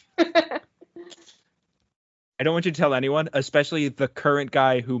like, I don't want you to tell anyone, especially the current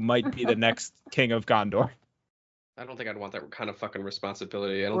guy who might be the next king of Gondor. I don't think I'd want that kind of fucking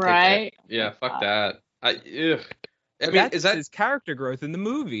responsibility. I don't right? think. Yeah, fuck that. Ugh. I mean, That's is that his character growth in the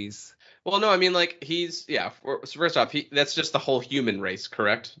movies. well? No, I mean like First off, that's just the whole human race,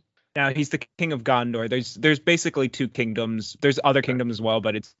 correct? Now he's the king of Gondor. There's basically two kingdoms. There's other kingdoms as well,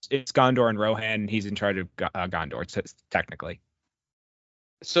 but it's Gondor and Rohan. He's in charge of Gondor, technically.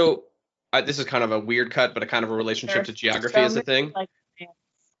 So this is kind of a weird cut, but a kind of a relationship to geography is the thing.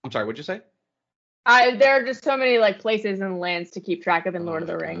 I'm sorry, what'd you say? There are just so many like places and lands to keep track of in Lord of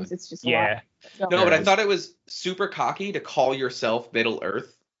the my Rings. God. It's just Yeah. a lot. No, but I thought it was super cocky to call yourself Middle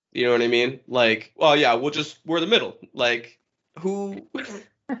Earth. You know what I mean? Like, well, yeah, we're the middle. Like, who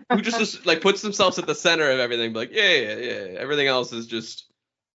just like puts themselves at the center of everything? Like, yeah. Everything else is just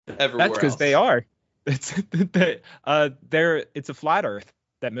everywhere. That's because they are. It's it's a flat Earth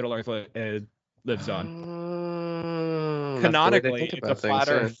that Middle Earth lives on. Canonically, it's a flat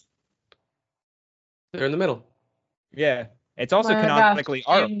Earth. They're in the middle. Yeah, it's also My canonically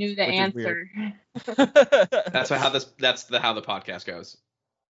gosh, our you knew the answer. That's how the podcast goes.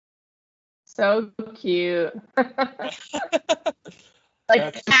 So cute.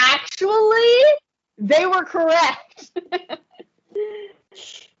 Like, actually, they were correct.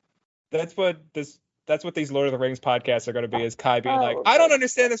 That's what these Lord of the Rings podcasts are going to be, is Kai being like, I don't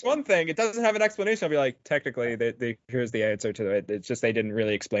understand this one thing. It doesn't have an explanation. I'll be like, technically, here's the answer to it. It's just they didn't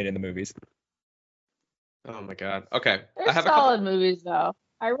really explain it in the movies. Oh my God. Okay. They're solid movies, though.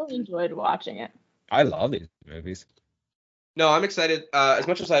 I really enjoyed watching it. I love these movies. No, I'm excited. As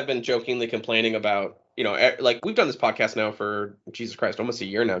much as I've been jokingly complaining about, like we've done this podcast now for, Jesus Christ, almost a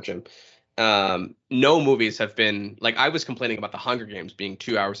year now, Jim. No movies have been, like I was complaining about The Hunger Games being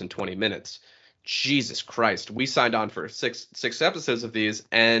 2 hours and 20 minutes. Jesus Christ. We signed on for six episodes of these,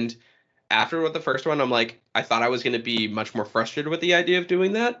 and after the first one, I'm like, I thought I was going to be much more frustrated with the idea of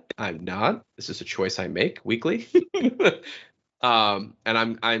doing that. I'm not. This is a choice I make weekly. And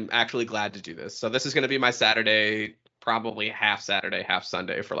I'm actually glad to do this. So this is going to be my Saturday, probably half Saturday, half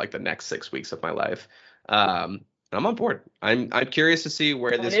Sunday for like the next 6 weeks of my life. I'm on board. I'm curious to see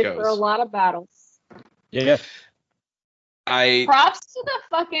where this goes. For a lot of battles. Yeah. Props to the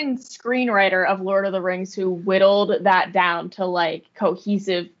fucking screenwriter of Lord of the Rings who whittled that down to like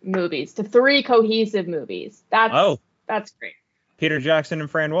cohesive movies, to 3 cohesive movies. That's great. Peter Jackson and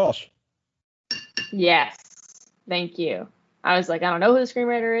Fran Walsh. Yes. Thank you. I was like, I don't know who the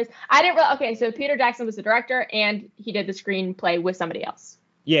screenwriter is. I didn't really. Okay, so Peter Jackson was the director and he did the screenplay with somebody else.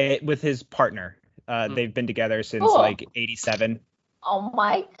 Yeah, with his partner. They've been together since like 87. Oh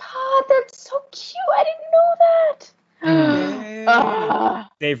my God, that's so cute. I didn't know that.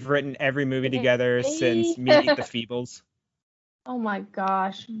 They've written every movie together since Meet the Feebles. Oh my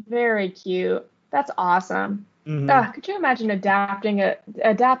gosh, very cute. That's awesome. Mm-hmm. Could you imagine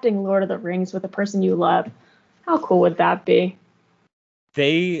adapting Lord of the Rings with a person you love? How cool would that be?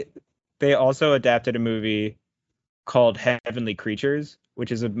 They also adapted a movie called Heavenly Creatures,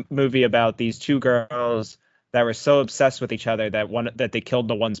 which is a movie about these 2 girls that were so obsessed with each other that they killed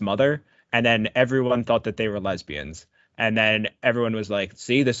the one's mother, and then everyone thought that they were lesbians. And then everyone was like,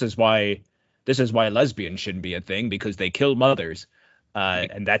 see, this is why lesbians shouldn't be a thing, because they kill mothers.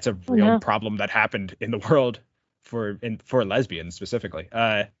 And that's a real problem that happened in the world for lesbians specifically.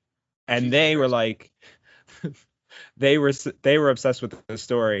 And they were like, they were obsessed with the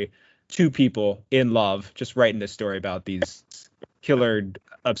story. 2 people in love, just writing this story about these killer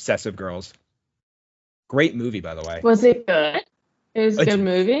obsessive girls. Great movie, by the way. Was it good? It was a good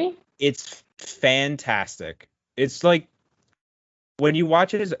movie? It's fantastic. It's like, when you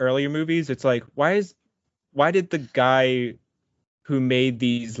watch his earlier movies, it's like, why did the guy who made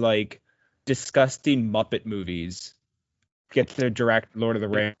these like disgusting Muppet movies get to direct Lord of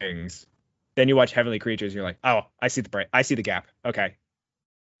the Rings? Then you watch Heavenly Creatures and you're like, oh, I see the gap. Okay.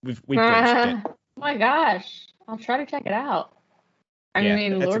 We've bridged it. Oh my gosh. I'll try to check it out. I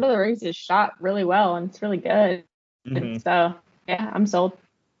mean, Lord of the Rings is shot really well and it's really good. Mm-hmm. So, yeah, I'm sold.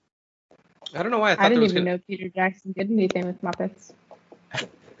 I don't know why I didn't even know Peter Jackson did anything with Muppets.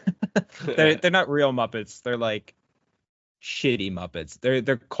 They're not real Muppets. They're like shitty Muppets.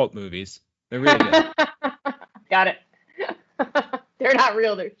 They're cult movies. They're really good. Got it. They're not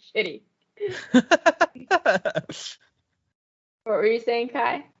real. They're shitty. What were you saying,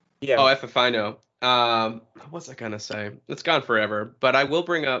 Kai? Yeah. Oh, if I know. What was I gonna say? It's gone forever. But I will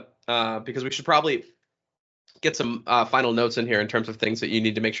bring up because we should probably get some final notes in here in terms of things that you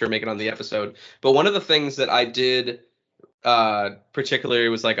need to make sure make it on the episode. But one of the things that I did particularly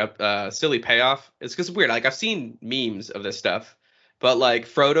was like a silly payoff. It's because it's weird. Like I've seen memes of this stuff, but like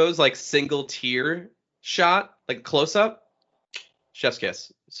Frodo's like single tear shot, like close up, chef's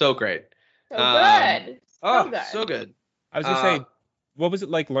kiss. So great. So good. So good. I was gonna say, what was it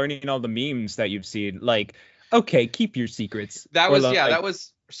like learning all the memes that you've seen? Like, okay, keep your secrets. That Or was like, that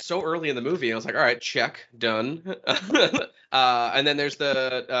was so early in the movie. I was like, all right, check, done. And then there's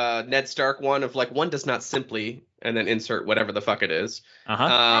the Ned Stark one of like, one does not simply, and then insert whatever the fuck it is.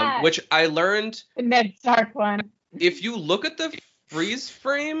 uh-huh. Which I learned, The Ned Stark one. if you look at the freeze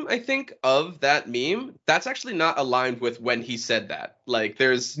frame, I think, of that meme, that's actually not aligned with when he said that. Like,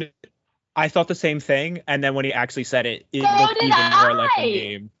 there's... I thought the same thing, and then when he actually said it, it So looked did even more like I.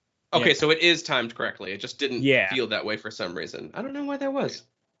 a meme. Okay, Yeah. so it is timed correctly. It just didn't Yeah. feel that way for some reason. I don't know why that was.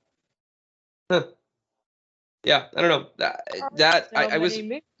 Huh. Yeah, I don't know. I was...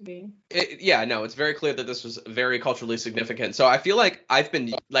 yeah, no, it's very clear that this was very culturally significant. So I feel like I've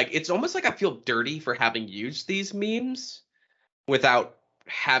been... Like, it's almost like I feel dirty for having used these memes without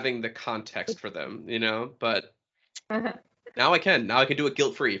having the context for them, you know? But now I can. Now I can do it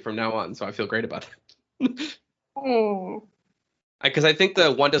guilt-free from now on, so I feel great about it. Oh. Because I think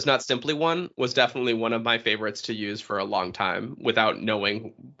the one does not simply one was definitely one of my favorites to use for a long time without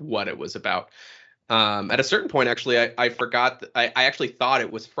knowing what it was about. At a certain point, actually, I forgot. I actually thought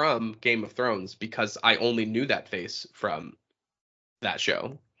it was from Game of Thrones because I only knew that face from that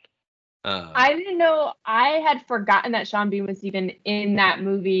show. I didn't know. I had forgotten that Sean Bean was even in that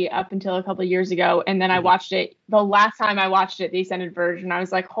movie up until a couple of years ago, and then I watched it. The last time I watched it, the extended version, I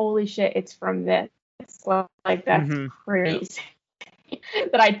was like, "Holy shit, it's from this!" Like that's crazy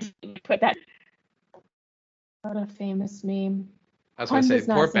that I didn't put that. What a famous meme. I was going to say,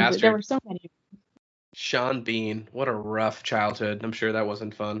 poor bastard. There were so many. Sean Bean, what a rough childhood. I'm sure that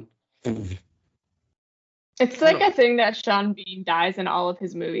wasn't fun. It's like a thing that Sean Bean dies in all of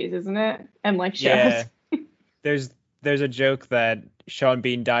his movies, isn't it? And like shows. Yeah. There's a joke that Sean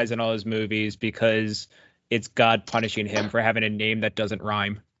Bean dies in all his movies because it's God punishing him for having a name that doesn't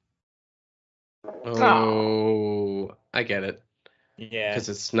rhyme. Oh, I get it. Yeah. Because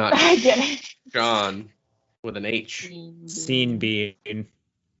it's not I get it. Sean with an H. Sean Bean.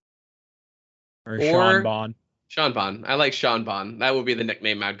 Or Sean Bon. Sean Bon. I like Sean Bon. That would be the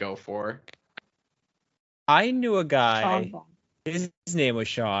nickname I'd go for. I knew a guy, his name was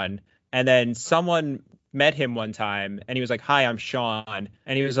Sean, and then someone met him one time, and he was like, "Hi, I'm Sean."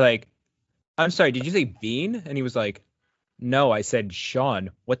 And he was like, "I'm sorry, did you say Bean?" And he was like, "No, I said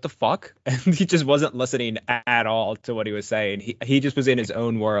Sean. What the fuck?" And he just wasn't listening at all to what he was saying. He just was in his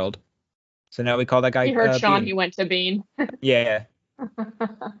own world. So now we call that guy He heard Sean, Bean. he went to Bean. Yeah.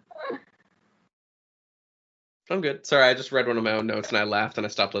 I'm good. Sorry, I just read one of my own notes and I laughed and I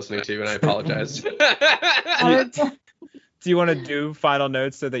stopped listening to you and I apologized. Do you want to do final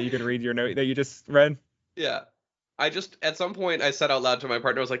notes so that you can read your note that you just read? Yeah. I just, at some point, I said out loud to my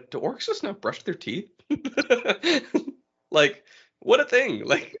partner, I was like, do orcs just not brush their teeth? Like, what a thing.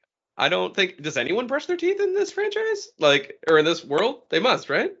 Like, I don't think, does anyone brush their teeth in this franchise? Like, or in this world? They must,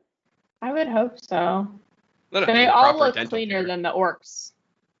 right? I would hope so. No, They all look dental cleaner care. than the orcs.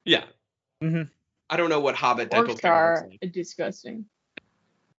 Yeah. Mm-hmm. I don't know what Hobbit dental Orcs care are looks like. disgusting.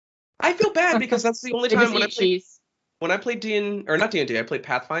 I feel bad because that's the only They time just eat cheese. when I played not D&D, I played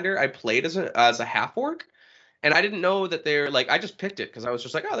Pathfinder. I played as a half orc, and I didn't know that they're like. I just picked it because I was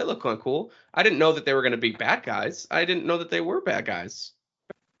just like, oh, they look kind of cool. I didn't know that they were going to be bad guys. I didn't know that they were bad guys.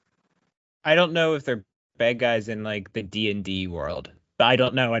 I don't know if they're bad guys in like the D&D world. But I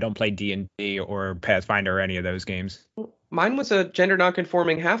don't know. I don't play D&D or Pathfinder or any of those games. Mine was a gender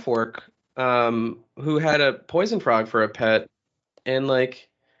non-conforming half orc who had a poison frog for a pet, and like.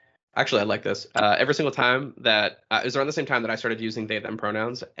 Actually, I like this. Every single time that it was around the same time that I started using they them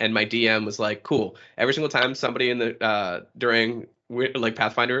pronouns, and my DM was like, "Cool." Every single time somebody in the during like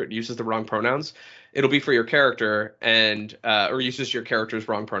Pathfinder uses the wrong pronouns, it'll be for your character and or uses your character's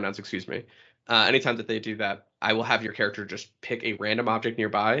wrong pronouns. Excuse me. Anytime that they do that, I will have your character just pick a random object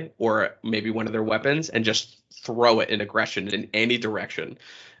nearby or maybe one of their weapons and just throw it in aggression in any direction.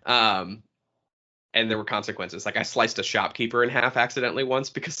 And there were consequences. Like I sliced a shopkeeper in half accidentally once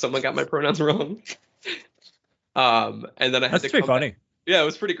because someone got my pronouns wrong. And then I had That's to pretty funny. Yeah, it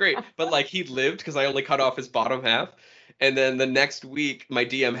was pretty great. But like he lived because I only cut off his bottom half. And then the next week, my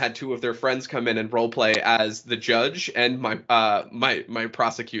DM had two of their friends come in and roleplay as the judge and my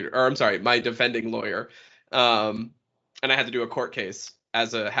prosecutor, or I'm sorry, my defending lawyer. And I had to do a court case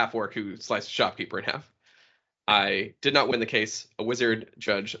as a half orc who sliced a shopkeeper in half. I did not win the case. A wizard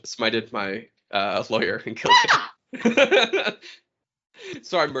judge smited my lawyer and killed him.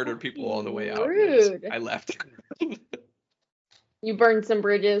 So I murdered people on the way out. Rude. I left. You burned some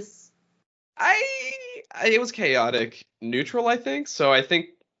bridges. It was chaotic neutral, I think. So I think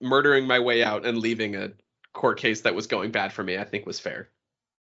murdering my way out and leaving a court case that was going bad for me, I think was fair.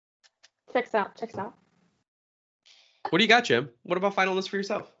 Checks out. What do you got, Jim? What about finalness for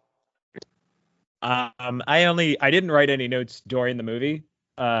yourself? I didn't write any notes during the movie,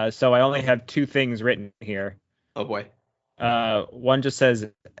 so I only have two things written here. Oh boy. One just says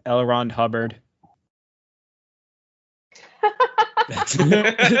L. Ron Hubbard. That's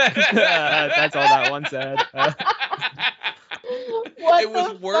all that one said. What It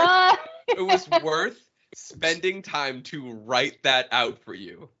was the worth- fuck? It was worth spending time to write that out for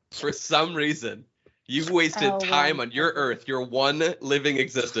you. For some reason, you've wasted Oh, time wow. on your Earth, your one living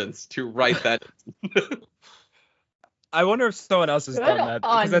existence, to write that. I wonder if someone else has Good done that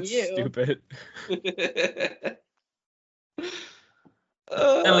on because that's you. stupid.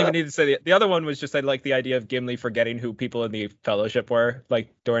 I I don't even need to say the other one was just I like the idea of Gimli forgetting who people in the Fellowship were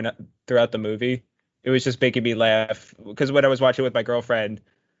like throughout the movie. It was just making me laugh because when I was watching with my girlfriend,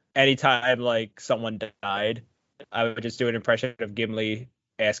 anytime like someone died, I would just do an impression of Gimli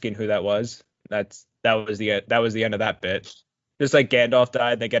asking who that was. That was the end of that bit. Just like Gandalf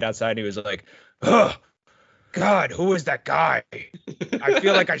died, they get outside and he was like, "Oh God, who is that guy? I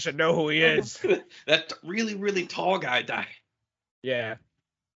feel like I should know who he is." That really, really tall guy died. Yeah.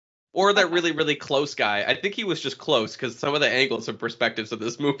 Or that really, really close guy. I think he was just close because some of the angles and perspectives of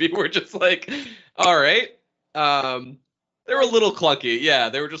this movie were just like, all right. They were a little clunky. Yeah,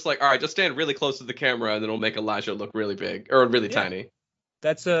 they were just like, all right, just stand really close to the camera and then it'll make Elijah look really big or really Yeah. tiny.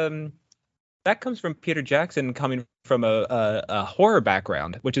 That's that comes from Peter Jackson coming from a horror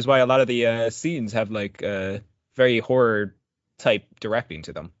background, which is why a lot of the scenes have like very horror type directing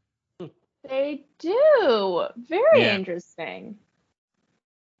to them. They do. Very Yeah. interesting.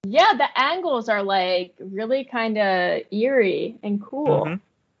 Yeah, the angles are like really kind of eerie and cool. Mhm.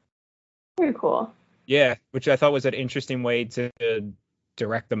 Very cool. Yeah, which I thought was an interesting way to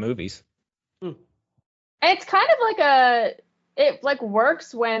direct the movies. And it's kind of like it like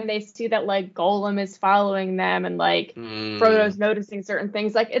works when they see that like Golem is following them and like Frodo's noticing certain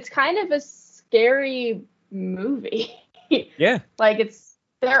things. Like it's kind of a scary movie. Yeah. Like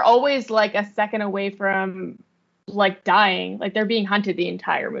they're always like a second away from like dying. Like they're being hunted the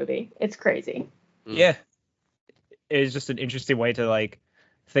entire movie. It's crazy. Yeah. It's just an interesting way to like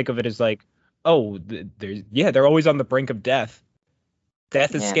think of it as like, oh, they're always on the brink of death.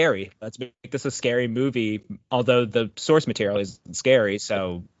 Death is Yeah. scary. Let's make this a scary movie, although the source material isn't scary,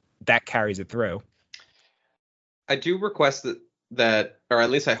 so that carries it through. I do request that, or at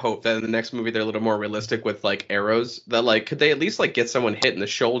least I hope that in the next movie they're a little more realistic with like arrows. That like, could they at least like get someone hit in the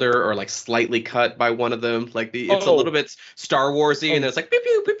shoulder or like slightly cut by one of them? Like it's a little bit Star Warsy, and it's like pew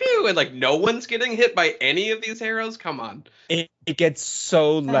pew pew pew, and like no one's getting hit by any of these arrows. Come on. It gets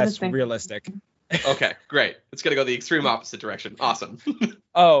so less thinking- realistic. Okay, great. It's gonna go the extreme opposite direction. Awesome.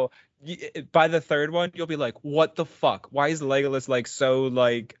 Oh, by the third one, you'll be like, what the fuck? Why is Legolas like so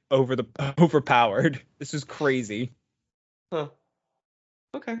like overpowered? This is crazy. Huh.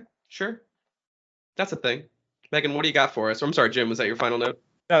 Okay, sure. That's a thing. Megan, what do you got for us? Or, I'm sorry, Jim, was that your final note?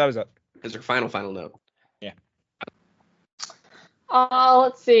 No, that was it. Is your final note?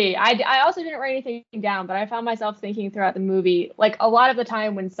 Let's see. I also didn't write anything down, but I found myself thinking throughout the movie, like a lot of the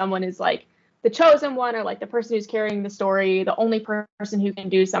time when someone is like the chosen one or like the person who's carrying the story, the only person who can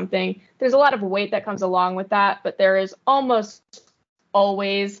do something, there's a lot of weight that comes along with that, but there is almost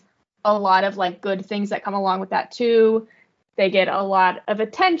always a lot of like good things that come along with that too. They get a lot of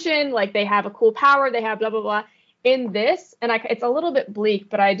attention, like they have a cool power, they have blah, blah, blah. In this, and it's a little bit bleak,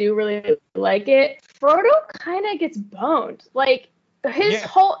 but I do really like it, Frodo kind of gets boned. Like,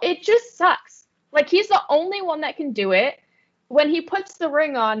 it just sucks. Like, he's the only one that can do it. When he puts the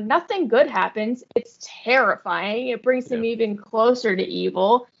ring on, nothing good happens. It's terrifying. It brings him even closer to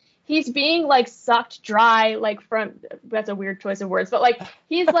evil. He's being, like, sucked dry, like, from, that's a weird choice of words, but, like,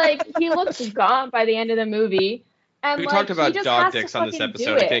 he's, like, he looks gaunt by the end of the movie. And, We like, talked about he just dog has to dicks on this fucking do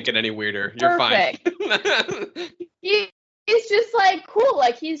episode. It it. can't get any weirder. You're fine. He's just like cool.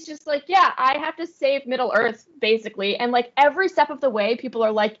 Like he's just like, yeah, I have to save Middle Earth basically. And like every step of the way, people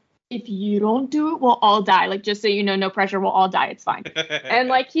are like, if you don't do it, we'll all die. Like just so you know, no pressure, we'll all die. It's fine. And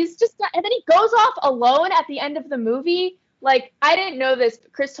like he's just, and then he goes off alone at the end of the movie. Like I didn't know this.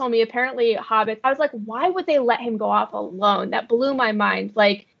 Chris told me apparently Hobbit. I was like, why would they let him go off alone? That blew my mind.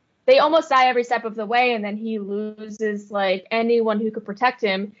 Like they almost die every step of the way, and then he loses like anyone who could protect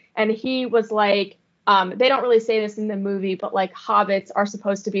him. And he was like, they don't really say this in the movie, but like hobbits are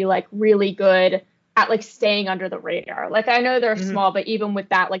supposed to be like really good at like staying under the radar. Like I know they're small, but even with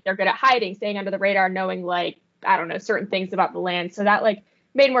that, like they're good at hiding, staying under the radar, knowing like, I don't know, certain things about the land. So that like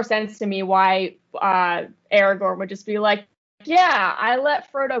made more sense to me why Aragorn would just be like, yeah, I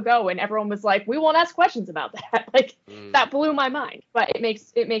let Frodo go, and everyone was like, we won't ask questions about that. Like that blew my mind, but it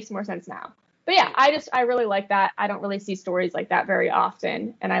makes more sense now. But But yeah, I really like that. I don't really see stories like that very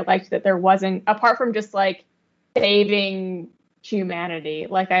often, and I liked that there wasn't, apart from just like saving humanity.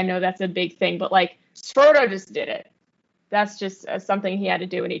 Like I know that's a big thing, but like Frodo just did it. That's just something he had to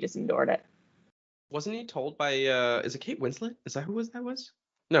do, and he just endured it. Wasn't he told by is it Kate Winslet? Is that who that was?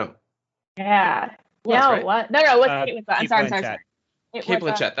 No. Yeah. Was, no, right? what? No, what's Kate Winslet? I'm Kate sorry. Blanchett. Kate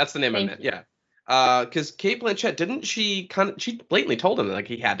Blanchett. That's the name I Thank meant. you. Yeah. Because Kate Blanchett, didn't she she blatantly told him that like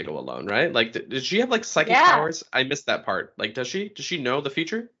he had to go alone, right? Like, did she have like psychic Yeah. powers? I missed that part. Like, does she know the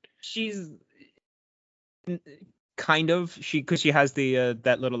future? She's kind of because she has the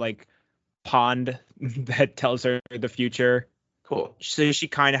that little like pond that tells her the future. Cool. So she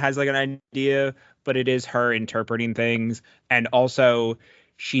kind of has like an idea, but it is her interpreting things, and also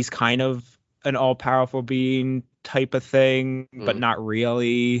she's kind of an all-powerful being type of thing, but not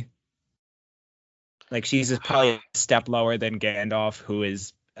really. Like she's just probably a step lower than Gandalf, who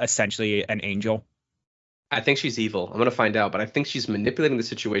is essentially an angel. I think she's evil. I'm gonna find out, but I think she's manipulating the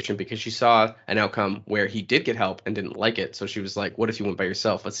situation because she saw an outcome where he did get help and didn't like it. So she was like, "What if you went by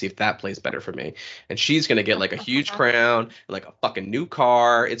yourself? Let's see if that plays better for me." And she's gonna get like a huge crown, like a fucking new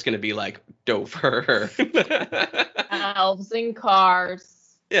car. It's gonna be like dope for her. Elves and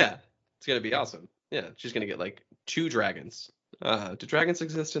cars. Yeah, it's gonna be awesome. Yeah, she's gonna get like 2 dragons. Do dragons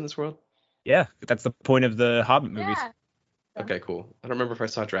exist in this world? Yeah, that's the point of the Hobbit movies. Yeah. Okay, cool. I don't remember if I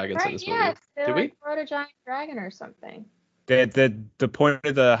saw dragons in Right, this yeah. movie. They Did we? like rode a giant dragon or something. The point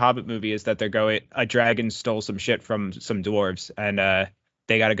of the Hobbit movie is that a dragon stole some shit from some dwarves, and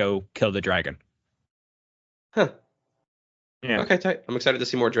they got to go kill the dragon. Huh. Yeah. Okay, tight. I'm excited to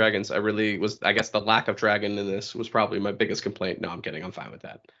see more dragons. I guess the lack of dragon in this was probably my biggest complaint. No, I'm kidding. I'm fine with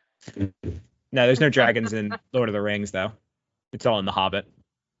that. No, there's no dragons in Lord of the Rings, though. It's all in The Hobbit.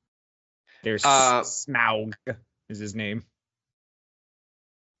 There's Smaug is his name.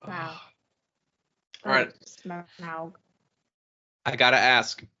 Wow. All right. Smaug. I gotta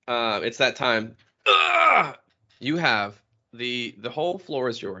ask. It's that time. Ugh! You have the whole floor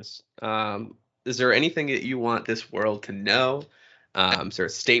is yours. Is there anything that you want this world to know? Is there a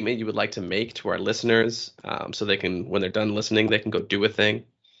statement you would like to make to our listeners, so they can, when they're done listening, they can go do a thing?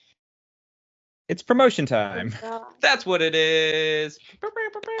 It's promotion time. That's what it is.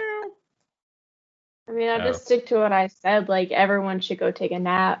 I mean, I'll just stick to what I said. Like, everyone should go take a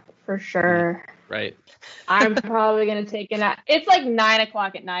nap for sure. Right. I'm probably going to take a nap. It's like 9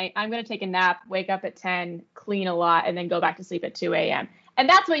 o'clock at night. I'm going to take a nap, wake up at 10, clean a lot, and then go back to sleep at 2 a.m. And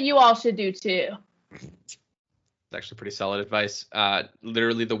that's what you all should do, too. It's actually pretty solid advice.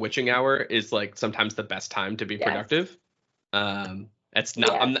 Literally, the witching hour is like sometimes the best time to be productive. It's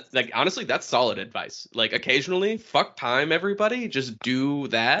not, I'm not, like, honestly, that's solid advice. Like, occasionally, fuck time, everybody. Just do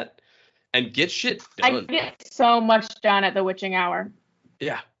that and get shit done. I get so much done at the witching hour.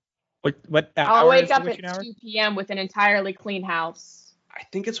 Yeah. What hour I'll wake is the up at witching hour? 2 p.m. with an entirely clean house. I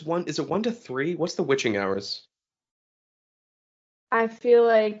think it's 1. Is it 1 to 3? What's the witching hours? I feel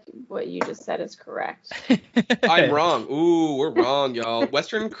like what you just said is correct. I'm wrong. Ooh, we're wrong, y'all.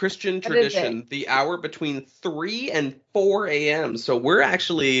 Western Christian What is tradition, the hour between 3 and 4 a.m. So we're not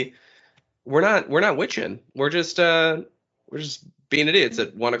witching. We're just being idiots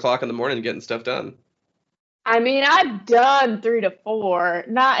at 1 o'clock in the morning getting stuff done. I mean, I've done 3 to 4,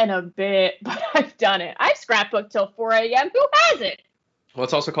 not in a bit, but I've done it. I've scrapbooked till 4 a.m. Who hasn't? Well,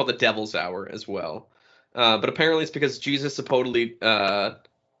 it's also called the Devil's Hour as well. But apparently it's because Jesus supposedly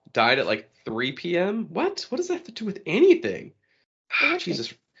died at like 3 p.m. What? What does that have to do with anything?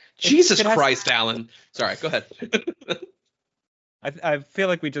 Jesus Christ, Alan. Sorry, go ahead. I feel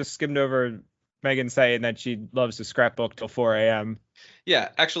like we just skimmed over Megan saying that she loves to scrapbook till 4 a.m. Yeah,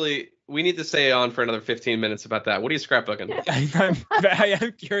 actually, we need to stay on for another 15 minutes about that. What are you scrapbooking? I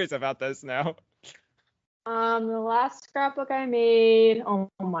am curious about this now. The last scrapbook I made, oh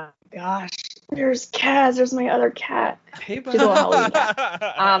my gosh. There's Kaz. There's my other cat. Hey, She's a little Halloween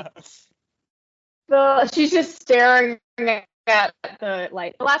cat. She's just staring at the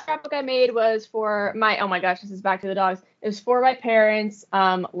light. The last scrapbook I made was for oh my gosh, this is back to the dogs. It was for my parents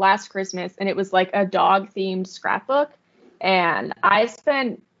last Christmas, and it was like a dog-themed scrapbook. And I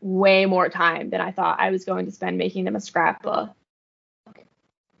spent way more time than I thought I was going to spend making them a scrapbook.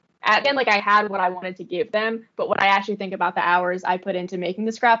 At the end, like, I had what I wanted to give them, but when I actually think about the hours I put into making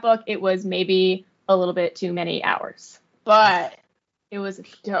the scrapbook, it was maybe a little bit too many hours. But it was a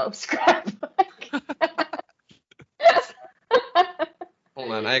dope scrapbook.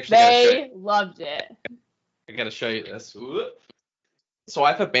 Hold on, I actually They loved it. I gotta show you this. So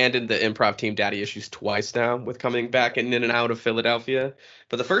I've abandoned the improv team Daddy Issues twice now with coming back in and out of Philadelphia.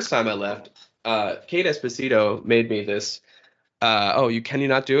 But the first time I left, Kate Esposito made me this Can you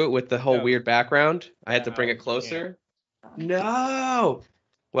not do it with the whole No. weird background? I had to No, bring it you closer. No.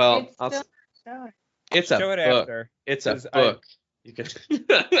 Well, It's still showing. it's a Show it book. after. It's a 'cause book. You could.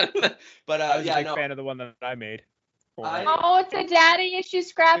 But I was a big no. fan of the one that I made. Oh, it's a daddy issue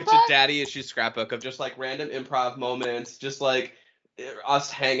scrapbook. It's a daddy issue scrapbook of just like random improv moments, just like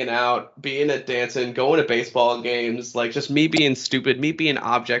us hanging out, being at dancing, going to baseball games, like just me being stupid, me being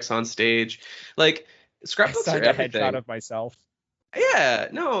objects on stage. Like I scrapbooks are signed a everything. headshot of myself. Yeah,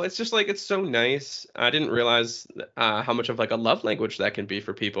 no, it's just like it's so nice. I didn't realize how much of like a love language that can be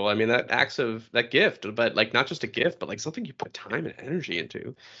for people. I mean, that gift, but like not just a gift, but like something you put time and energy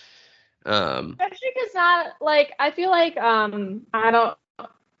into. Especially because not like I feel like I don't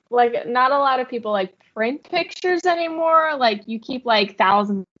like not a lot of people like print pictures anymore. Like you keep like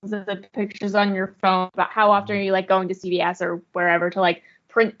thousands of pictures on your phone. But how often are you like going to CVS or wherever to like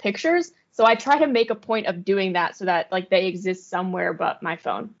print pictures? So I try to make a point of doing that so that like they exist somewhere but my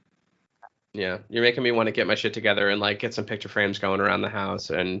phone. Yeah, you're making me want to get my shit together and like get some picture frames going around the house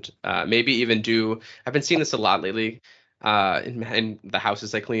and maybe even do. I've been seeing this a lot lately. In the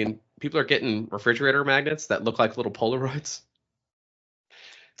houses I clean, people are getting refrigerator magnets that look like little Polaroids.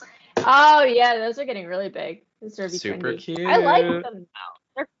 Oh yeah, those are getting really big. Those are Super trendy. cute. I like them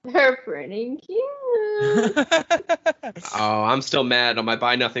now. They're pretty cute. Oh, I'm still mad. On my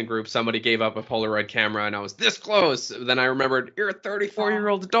Buy Nothing group, somebody gave up a Polaroid camera and I was this close. Then I remembered, you're a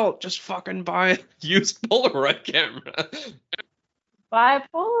 34-year-old adult. Just fucking buy a used Polaroid camera. Buy a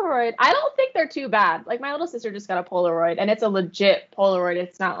Polaroid. I don't think they're too bad. Like my little sister just got a Polaroid and it's a legit Polaroid.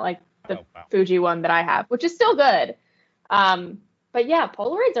 It's not like the Fuji one that I have, which is still good. But yeah,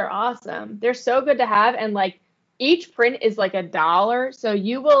 Polaroids are awesome. They're so good to have, and like each print is like $1, so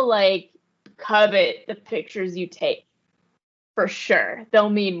you will like covet the pictures you take for sure. They'll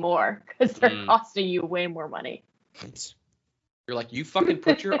mean more because they're costing you way more money. You're like, you fucking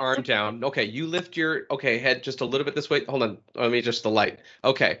put your arm down. Okay, you lift your head just a little bit this way. Hold on, let me adjust the light.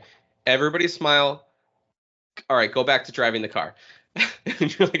 Okay, everybody smile. All right, go back to driving the car.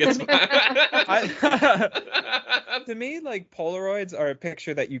 You're like, it's To me, like Polaroids are a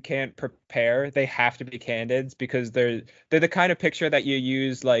picture that you can't prepare. They have to be candid because they're the kind of picture that you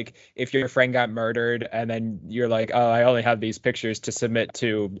use like if your friend got murdered and then you're like, oh, I only have these pictures to submit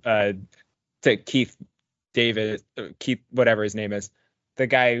to Keith David, Keith whatever his name is, the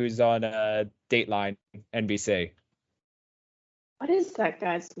guy who's on Dateline NBC. What is that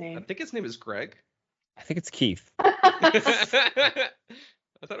guy's I name? think his name is Greg. I think it's Keith. I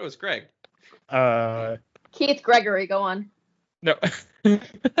thought it was Greg. Keith Gregory, go on. No.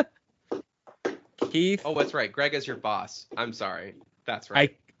 Keith. Oh, that's right. Greg is your boss. I'm sorry. That's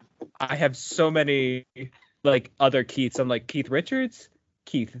right. I have so many like other Keiths. I'm like Keith Richards,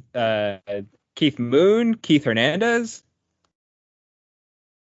 Keith Moon, Keith Hernandez,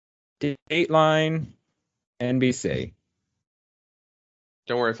 Dateline, NBC.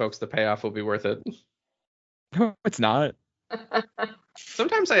 Don't worry, folks. The payoff will be worth it. No, it's not.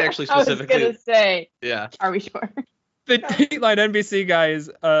 Sometimes I actually I was specifically. gonna say, Yeah. are we sure? The Dateline NBC guy is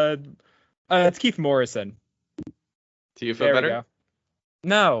it's Keith Morrison. Do you feel There better? we go.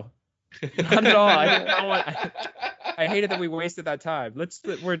 No, not at all. I hated that we wasted that time. We're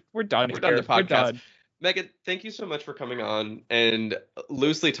done. We're done here. the podcast. We're done. Megan, thank you so much for coming on and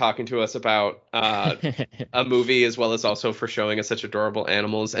loosely talking to us about a movie as well as also for showing us such adorable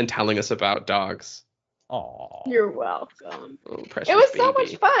animals and telling us about dogs. Aw. You're welcome. Oh, precious It was so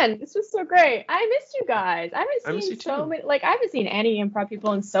baby. much fun. This was so great. I missed you guys. I I miss haven't you seen so too. many. Like I haven't seen any improv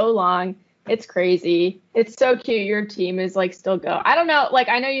people in so long. It's crazy. It's so cute. Your team is like still go. I don't know. Like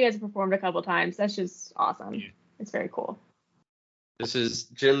I know you guys have performed a couple times. That's just awesome. It's very cool. This is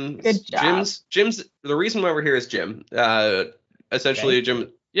Jim's. Good job. Jim's. The reason why we're here is Jim. Essentially, Okay.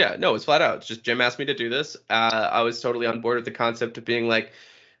 Jim. Yeah, no, it's flat out. It's just Jim asked me to do this. I was totally on board with the concept of being like,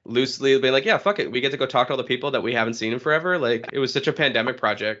 loosely being like, yeah, fuck it. We get to go talk to all the people that we haven't seen in forever. Like, it was such a pandemic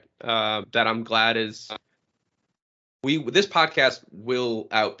project that I'm glad is. This podcast will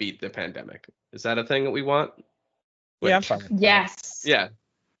outbeat the pandemic. Is that a thing that we want? Yeah, I'm fine. with that. Yes. Yeah.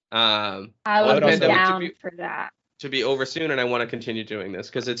 I Well, would the be pandemic down for that. To be over soon, and I want to continue doing this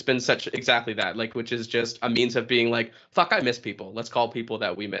because it's been such exactly that, like, which is just a means of being like, fuck, I miss people. Let's call people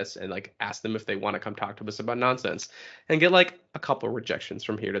that we miss and like ask them if they want to come talk to us about nonsense and get like a couple rejections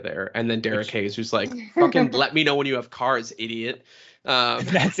from here to there. And then Derek Hayes, who's like, fucking let me know when you have cars, idiot.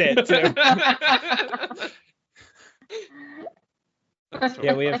 That's it too.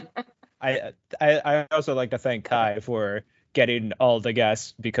 Yeah, we have. I also like to thank Kai for getting all the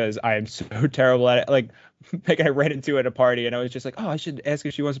guests because I am so terrible at it. Like I ran into at a party and I was just like, oh, I should ask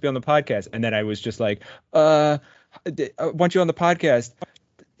if she wants to be on the podcast. And then I was just like, I want you on the podcast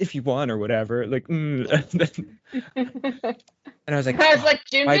if you want or whatever. Like, and I was like,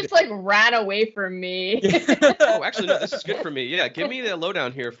 Jim just like ran away from me. Oh, actually, no, this is good for me. Yeah, give me the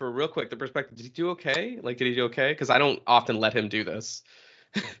lowdown here for real quick. The perspective. Did he do okay? Like, did he do okay? Because I don't often let him do this.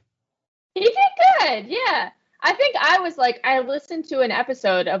 He did good. Yeah. I think I listened to an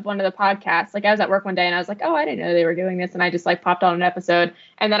episode of one of the podcasts. Like I was at work one day and I was like, oh, I didn't know they were doing this. And I just like popped on an episode.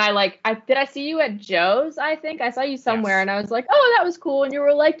 And then did I see you at Joe's? I think I saw you somewhere. Yes. And I was like, oh, that was cool. And you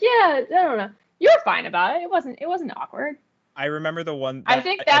were like, yeah, I don't know. You were fine about it. It wasn't awkward. I remember the one. I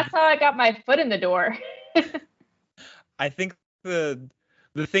think that's how I got my foot in the door. I think the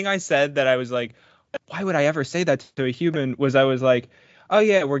thing I said that I was like, why would I ever say that to a human was I was like, oh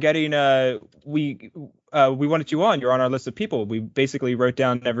yeah, we're getting we wanted you on. You're on our list of people. We basically wrote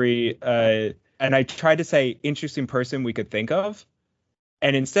down every and I tried to say interesting person we could think of,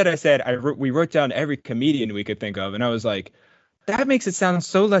 and instead I said we wrote down every comedian we could think of, and I was like, that makes it sound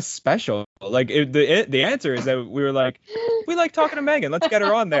so less special. Like the answer is that we were like, we like talking to Megan. Let's get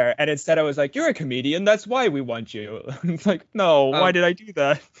her on there. And instead I was like, you're a comedian. That's why we want you. It's like, no, why did I do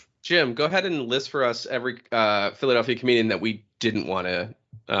that? Jim, go ahead and list for us every Philadelphia comedian that we didn't want to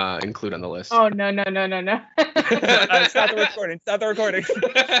include on the list. Oh, no. Stop the recording.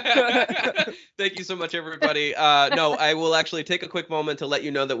 Thank you so much, everybody. No, I will actually take a quick moment to let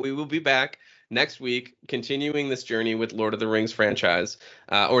you know that we will be back next week, continuing this journey with Lord of the Rings franchise,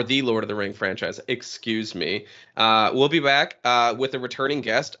 or the Lord of the Ring franchise, excuse me. We'll be back with a returning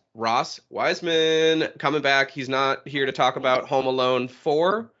guest, Ross Wiseman, coming back. He's not here to talk about Home Alone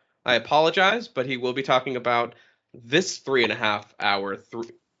 4. I apologize, but he will be talking about this 3.5-hour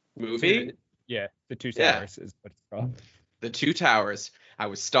movie. Yeah, The Two Towers is what it's called. The Two Towers. I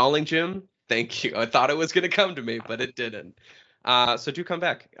was stalling, Jim. Thank you. I thought it was going to come to me, but it didn't. So do come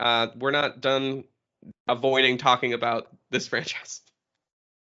back. We're not done avoiding talking about this franchise.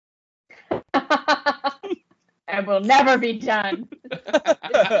 I will never be done. This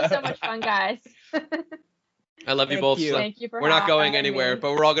is so much fun, guys. I love you both. You. So Thank you for we're not going having anywhere, me.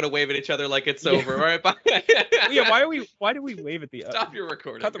 but we're all going to wave at each other like it's over. All right, bye. Yeah, why do we wave at the Stop your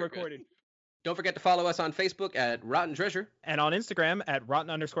recording. cut the You're good. recording. Don't forget to follow us on Facebook at Rotten Treasure And on Instagram at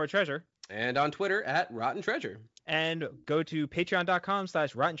rotten_treasure. and on Twitter at Rotten Treasure. And go to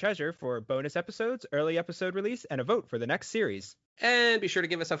patreon.com/rotten treasure for bonus episodes, early episode release, and a vote for the next series. And be sure to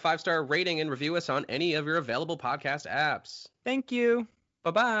give us a 5-star rating and review us on any of your available podcast apps. Thank you.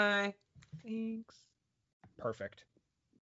 Bye-bye. Thanks. Perfect.